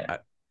it. yeah.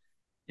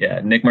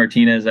 Yeah, Nick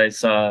Martinez, I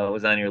saw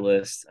was on your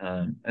list.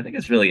 I think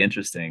it's really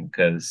interesting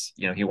because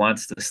he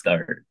wants to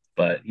start,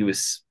 but he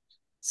was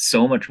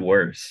so much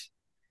worse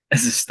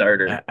as a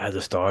starter. As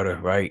a starter,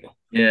 right?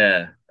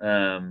 Yeah.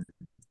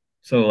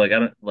 So like I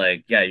don't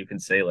like yeah, you can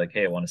say like,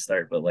 hey, I want to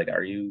start, but like,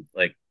 are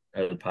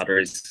the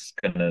Padres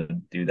gonna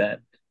do that?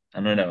 I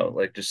don't know.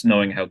 Like just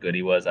knowing how good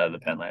he was out of the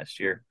pen last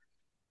year.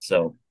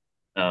 So,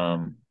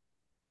 um,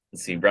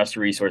 let's see. Ruster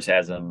Resource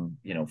has him,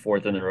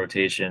 fourth in the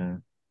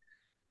rotation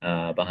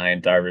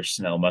behind Darvish,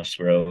 Snell,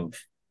 Musgrove.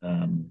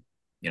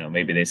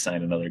 Maybe they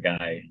sign another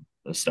guy,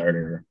 the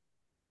starter.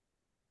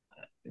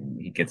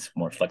 He gets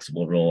more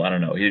flexible role. I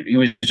don't know. He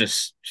was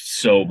just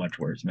so much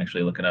worse. I'm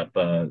actually looking up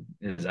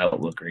his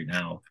outlook right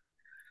now.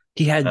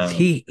 He had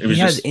he It he was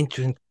has just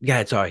interesting.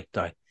 Yeah, sorry.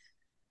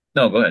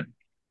 no. Go ahead.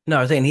 No,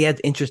 I was saying he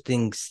had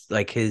interesting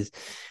like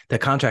the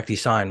contract he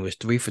signed was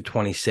 3 for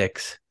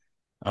 26.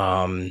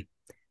 Um,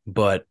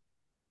 but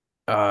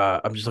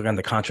I'm just looking at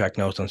the contract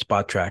notes on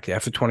Spot Track.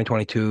 After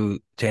 2022,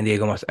 San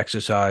Diego must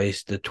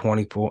exercise the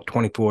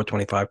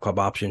 24-25 club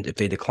options. If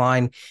they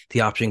decline,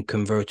 the option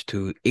converts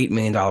to $8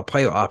 million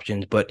player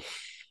options. But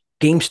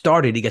game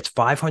started, he gets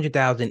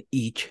 500,000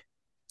 each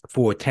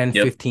for 10,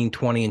 Yep. 15,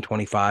 20, and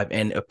 25.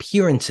 And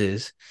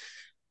appearances,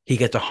 he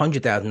gets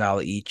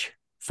 $100,000 each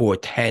for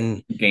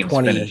 10, Games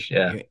 20. finished.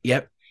 Yeah.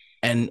 Yep.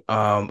 And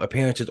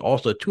appearances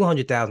also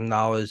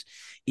 $200,000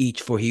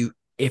 each for he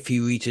if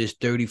he reaches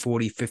 30,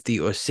 40, 50,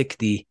 or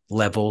 60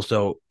 levels.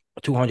 So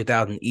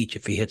 200,000 each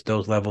if he hits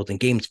those levels. And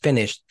games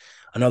finished,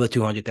 another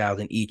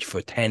 200,000 each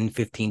for 10,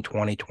 15,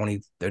 20,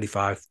 20,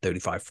 35,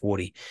 35,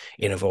 40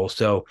 intervals.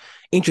 So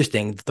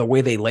interesting the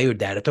way they layered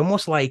that. It's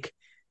almost like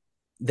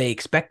they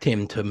expect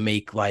him to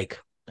make like,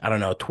 I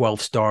don't know,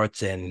 12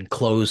 starts and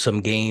close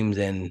some games,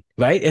 and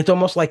right. It's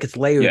almost like it's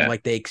layered, Yeah.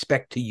 like they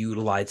expect to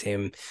utilize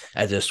him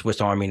as a Swiss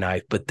Army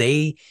knife. But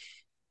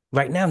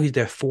right now, he's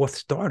their fourth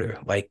starter.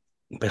 Like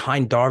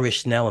behind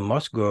Darvish, Snell, and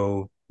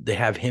Musgrove, they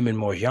have him and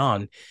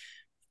Morjan.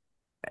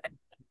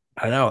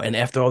 I don't know. And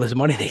after all this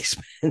money they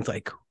spent,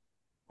 like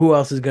who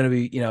else is going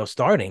to be,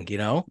 starting?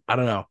 I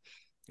don't know.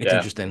 It's Yeah.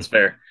 interesting. It's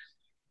fair.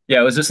 Yeah,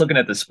 I was just looking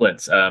at the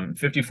splits.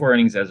 54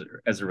 innings as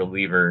a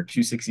reliever,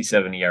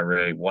 267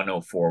 ERA,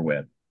 104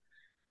 WHIP,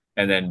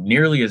 and then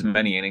nearly as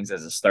many innings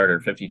as a starter,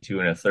 52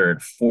 and a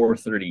third,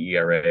 430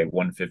 ERA,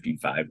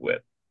 155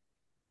 WHIP.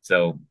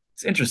 So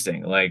it's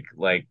interesting. Like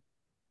I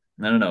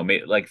don't know,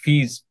 like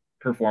Fees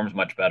performs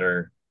much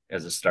better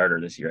as a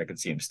starter this year. I could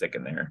see him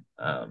sticking there.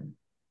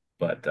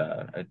 But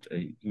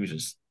he was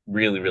just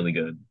really, really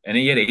good, and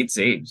he had 8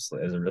 saves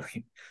as a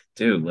really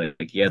too.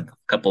 Like he had a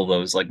couple of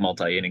those like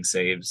multi-inning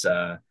saves.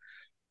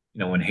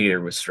 When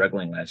Hader was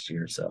struggling last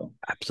year. So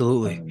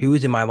Absolutely. He um,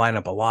 was in my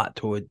lineup a lot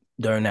toward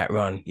during that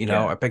run.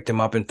 Yeah. I picked him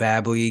up in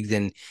Fab leagues,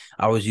 and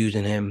I was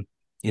using him.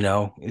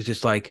 It's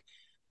just like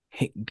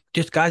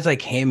just guys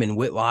like him and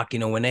Whitlock.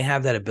 When they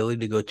have that ability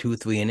to go 2 or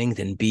 3 innings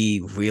and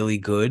be really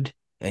good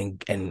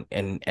and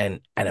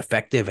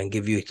effective and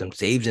give you some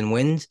saves and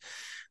wins,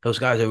 those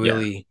guys are Yeah.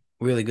 really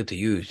really good to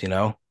use.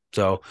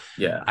 So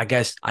Yeah. I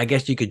guess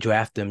you could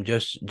draft him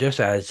just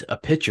as a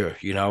pitcher,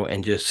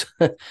 and just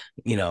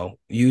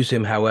use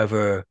him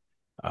however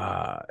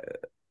uh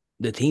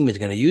the team is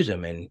going to use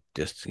him. And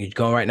just he's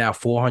going right now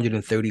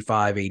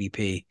 435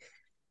 ADP,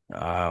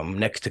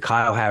 next to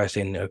Kyle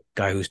Harrison, a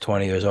guy who's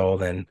 20 years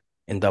old and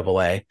in Double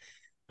A.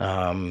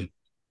 Um,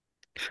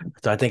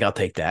 so I think I'll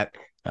take that.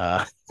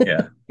 Uh,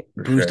 Yeah,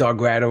 for sure. Brusdar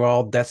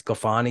Gratterall,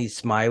 Desclafani,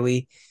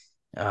 Smiley.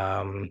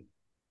 Um,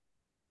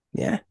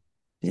 yeah,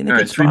 he's in a All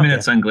good right, three spot there.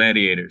 minutes on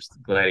Gladiators.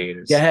 Go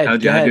Gladiators. ahead, go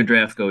How'd your ahead.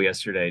 draft go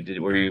yesterday?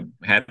 Were you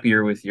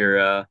happier with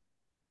your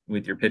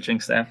pitching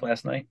staff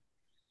last night?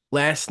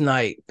 Last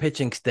night,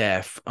 pitching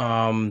staff,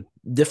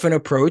 different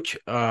approach.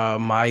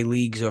 My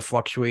leagues are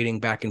fluctuating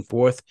back and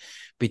forth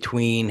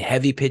between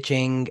heavy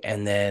pitching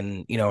and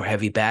then,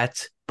 heavy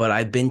bats. But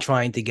I've been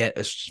trying to get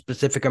a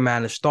specific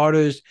amount of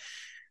starters,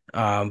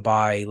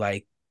 by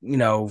like,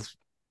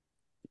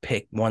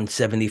 pick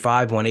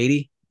 175,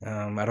 180.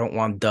 I don't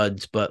want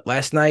duds, but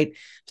last night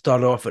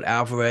started off with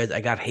Alvarez. I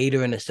got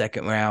Hader in the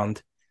second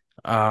round.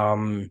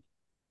 Um,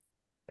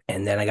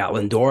 and then I got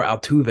Lindor,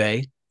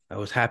 Altuve. I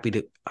was happy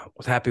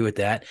with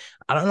that.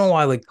 I don't know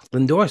why like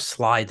Lindor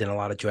slides in a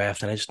lot of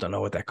drafts, and I just don't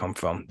know what that come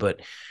from. But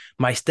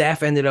my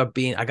staff ended up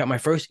being I got my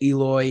first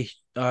Eloy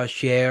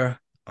share.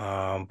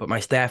 But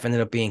my staff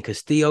ended up being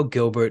Castillo,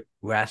 Gilbert,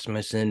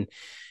 Rasmussen,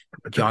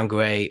 John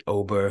Gray,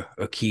 Ober,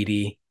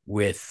 Urquidy,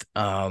 with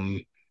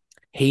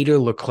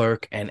Hader,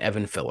 Leclerc, and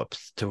Evan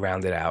Phillips to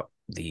round it out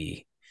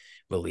the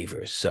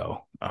relievers.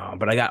 So,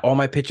 but I got all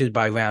my pitchers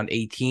by round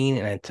 18,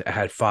 and I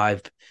had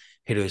 5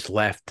 hitters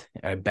left.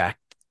 I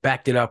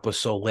backed it up with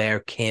Soler,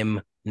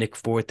 Kim, Nick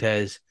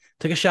Fortes.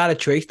 Took a shot at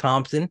Trace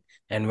Thompson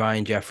and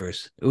Ryan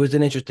Jeffers. It was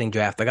an interesting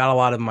draft. I got a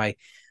lot of my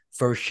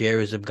first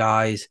shares of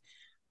guys.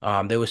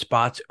 There were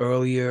spots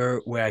earlier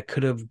where I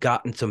could have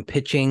gotten some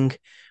pitching,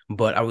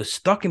 but I was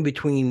stuck in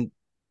between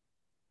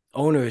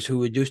owners who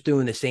were just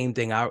doing the same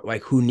thing out,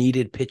 like who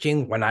needed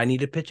pitching when I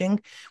needed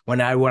pitching.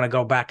 When I want to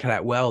go back to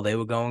that well, they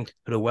were going to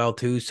the well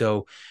too.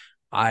 So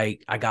I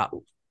got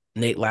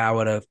Nate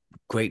Lau at a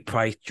great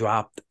price,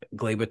 dropped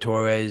Gleyber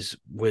Torres,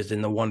 was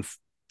in the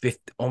 150,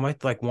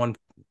 almost like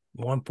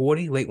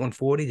 140, late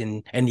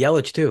 140s, and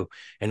Yelich too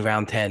in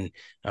round 10.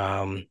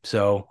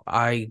 So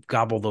I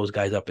gobbled those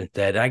guys up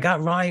instead. And I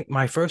got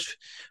my first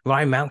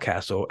Ryan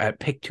Mountcastle at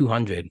pick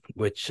 200,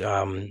 which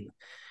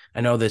I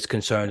know there's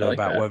concerns I like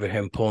about that. whether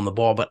him pulling the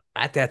ball, but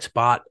at that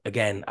spot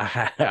again,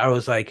 I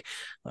was like,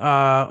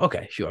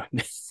 okay, sure.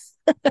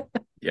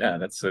 Yeah,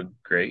 that's a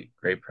great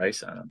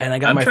price on him. And I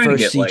got I'm my trying to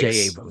first get like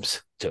CJ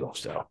Abrams too.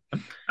 So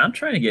I'm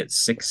trying to get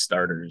 6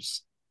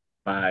 starters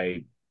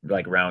by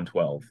like round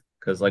 12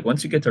 because like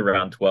once you get to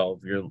round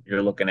 12,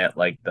 you're looking at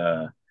like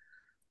the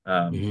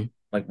mhm.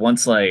 like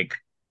once like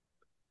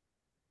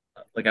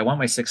I want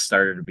my 6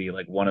 starter to be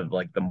like one of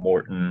like the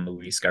Morton,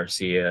 Luis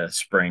Garcia,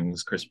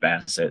 Springs, Chris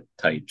Bassett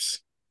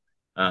types.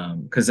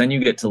 Because then you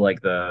get to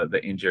like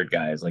the injured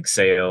guys like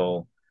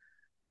Sale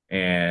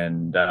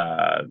and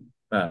uh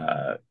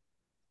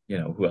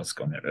who else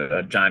going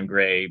there? John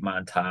Gray,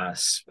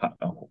 Montas,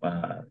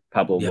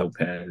 Pablo Yep.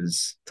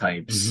 Lopez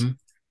types, Hmm.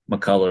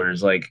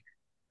 McCullers, like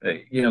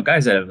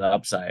guys that have the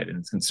upside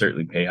and can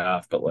certainly pay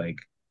off. But like,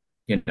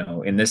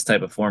 in this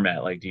type of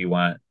format, like, do you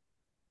want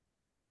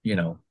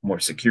more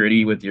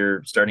security with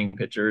your starting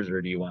pitchers,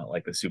 or do you want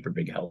like the super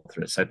big health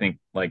risk? I think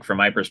like from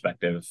my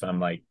perspective, I'm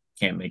like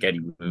can't make any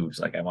moves.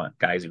 Like I want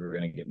guys who are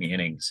going to get me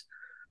innings,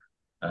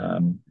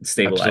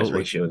 stabilize Absolutely.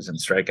 ratios and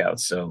strikeouts.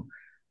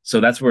 So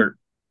that's where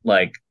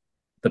like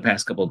the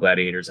past couple of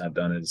gladiators I've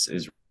done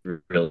is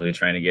really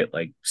trying to get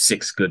like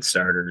 6 good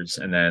starters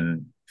and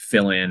then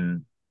fill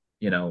in,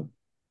 you know,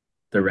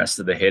 the rest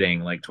of the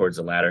hitting like towards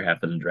the latter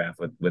half of the draft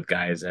with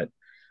guys that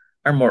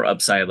are more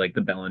upside like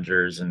the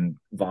Bellingers and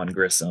Vaughn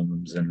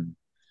Grissams and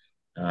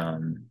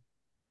um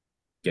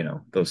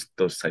those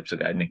types of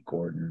guys, Nick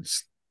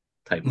Gordon's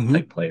Hmm.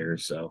 type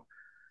players.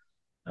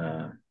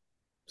 Uh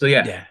so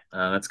yeah, Yeah.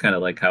 that's kind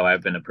of like how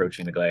I've been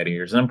approaching the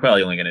Gladiators, and I'm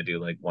probably only going to do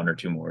like 1 or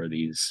 2 more of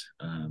these.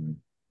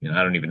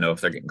 I don't even know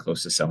if they're getting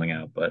close to selling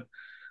out, but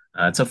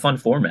it's a fun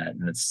format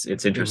and it's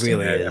It interesting.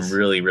 really I'm is.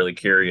 really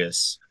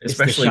curious, It's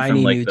the especially from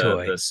shiny like new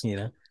toy,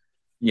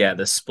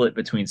 the split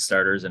between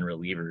starters and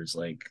relievers.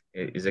 Like,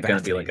 is it going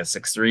to be like a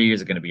Fascinating. 6-3?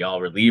 Is it going to be all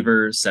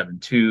relievers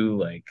 7-2?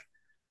 Like,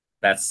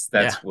 Yeah.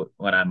 that's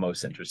what I'm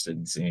most interested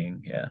in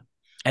seeing. Yeah.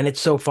 And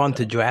it's so fun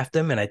to So draft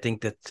them. And I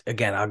think that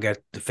again, I'll get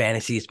the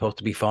fantasy is supposed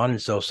to be fun.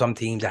 So some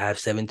teams I have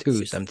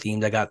 7-2, some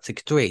teams I got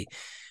 6-3.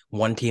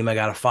 one team I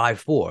got a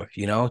 5-4.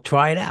 You know,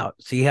 try it out,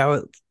 see how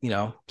it,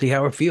 see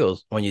how it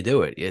feels when you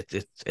do it.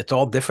 It's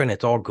all different.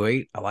 It's all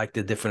great. I like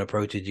the different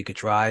approaches you could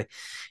try,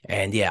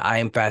 and yeah, I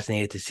am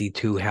fascinated to see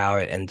too how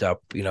it ends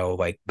up.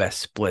 Like best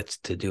splits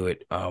to do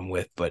it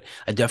with. But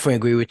I definitely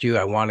agree with you.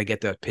 I want to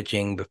get the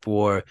pitching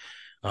before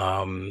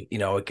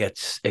it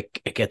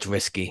gets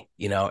risky,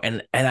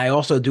 and I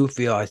also do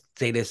feel, I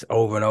say this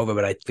over and over,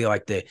 but I feel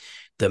like the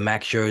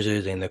Max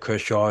Scherzers and the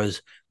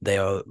Kershaws,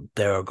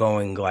 they're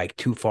going like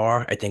too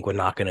far. I think we're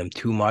knocking them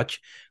too much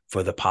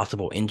for the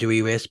possible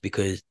injury risk,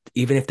 because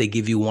even if they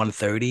give you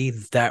 130,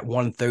 that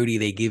 130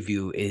 they give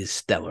you is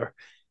stellar,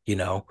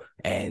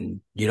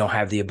 and you don't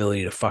have the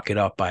ability to fuck it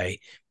up by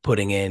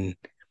putting in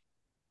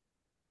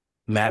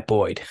Matt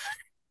Boyd.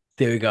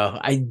 There we go.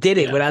 I did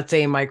it without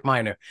saying Mike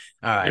Minor.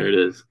 All right. There it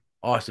is.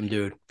 Awesome,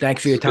 dude.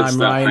 Thanks for your Good time,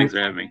 stuff. Ryan. Thanks for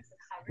having me.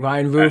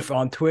 Ryan Roof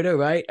on Twitter,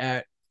 right?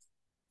 At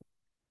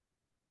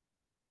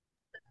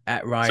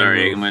Ryan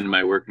Sorry, Roof. I'm in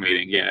my work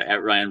meeting. Yeah,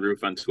 at Ryan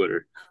Roof on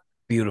Twitter.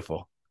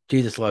 Beautiful.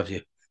 Jesus loves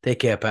you. Take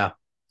care, pal.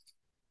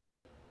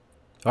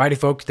 Alrighty,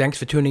 folks. Thanks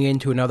for tuning in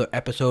to another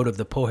episode of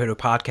the Pull Hitter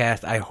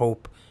Podcast. I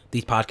hope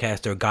these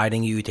podcasts are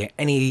guiding you to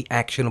any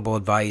actionable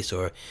advice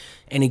or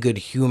any good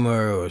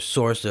humor or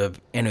source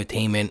of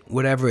entertainment,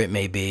 whatever it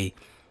may be.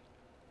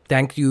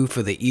 Thank you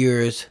for the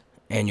ears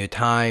and your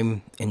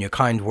time and your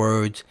kind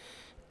words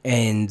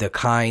and the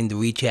kind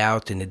reach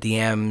out and the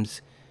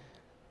DMs.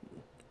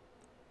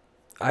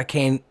 I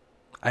can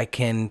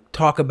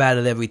talk about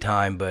it every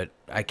time, but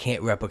I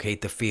can't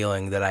replicate the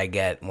feeling that I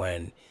get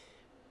when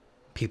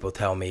people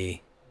tell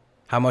me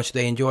how much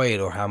they enjoy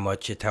it or how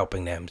much it's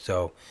helping them.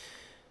 So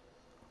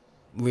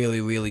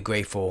really, really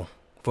grateful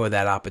for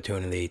that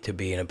opportunity to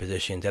be in a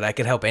position that I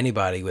could help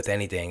anybody with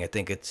anything. I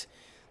think it's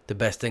the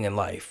best thing in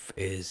life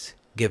is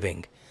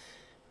giving.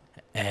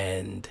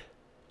 And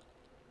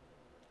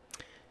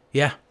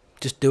yeah,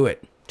 just do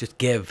it. Just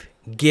give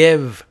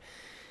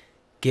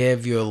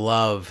your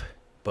love.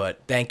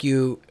 But thank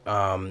you.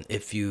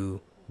 If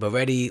you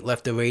already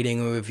left a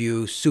rating or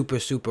review, super,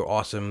 super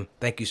awesome.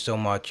 Thank you so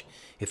much.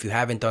 If you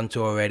haven't done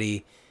so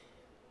already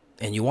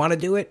and you want to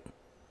do it,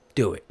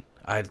 do it.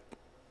 I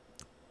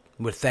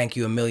would thank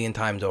you a million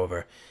times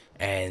over.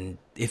 And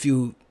if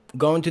you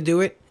going to do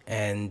it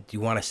and you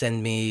want to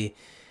send me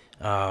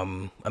a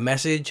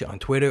message on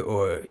Twitter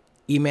or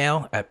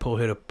email at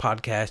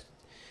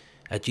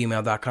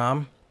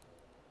pullhitterpodcast@gmail.com,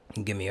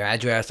 and give me your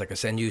address, I can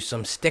send you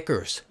some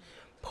stickers,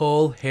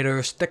 pull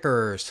hitter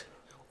stickers,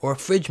 or a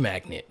fridge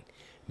magnet.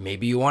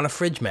 Maybe you want a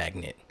fridge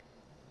magnet.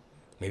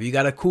 Maybe you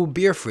got a cool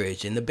beer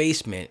fridge in the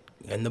basement,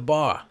 in the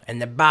bar,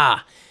 and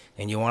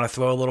you want to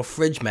throw a little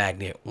fridge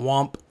magnet.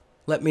 Womp.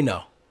 Let me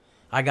know.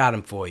 I got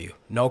them for you.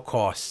 No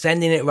cost.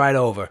 Sending it right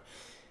over.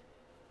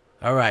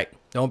 All right.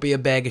 Don't be a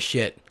bag of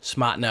shit.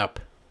 Smarten up.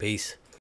 Peace.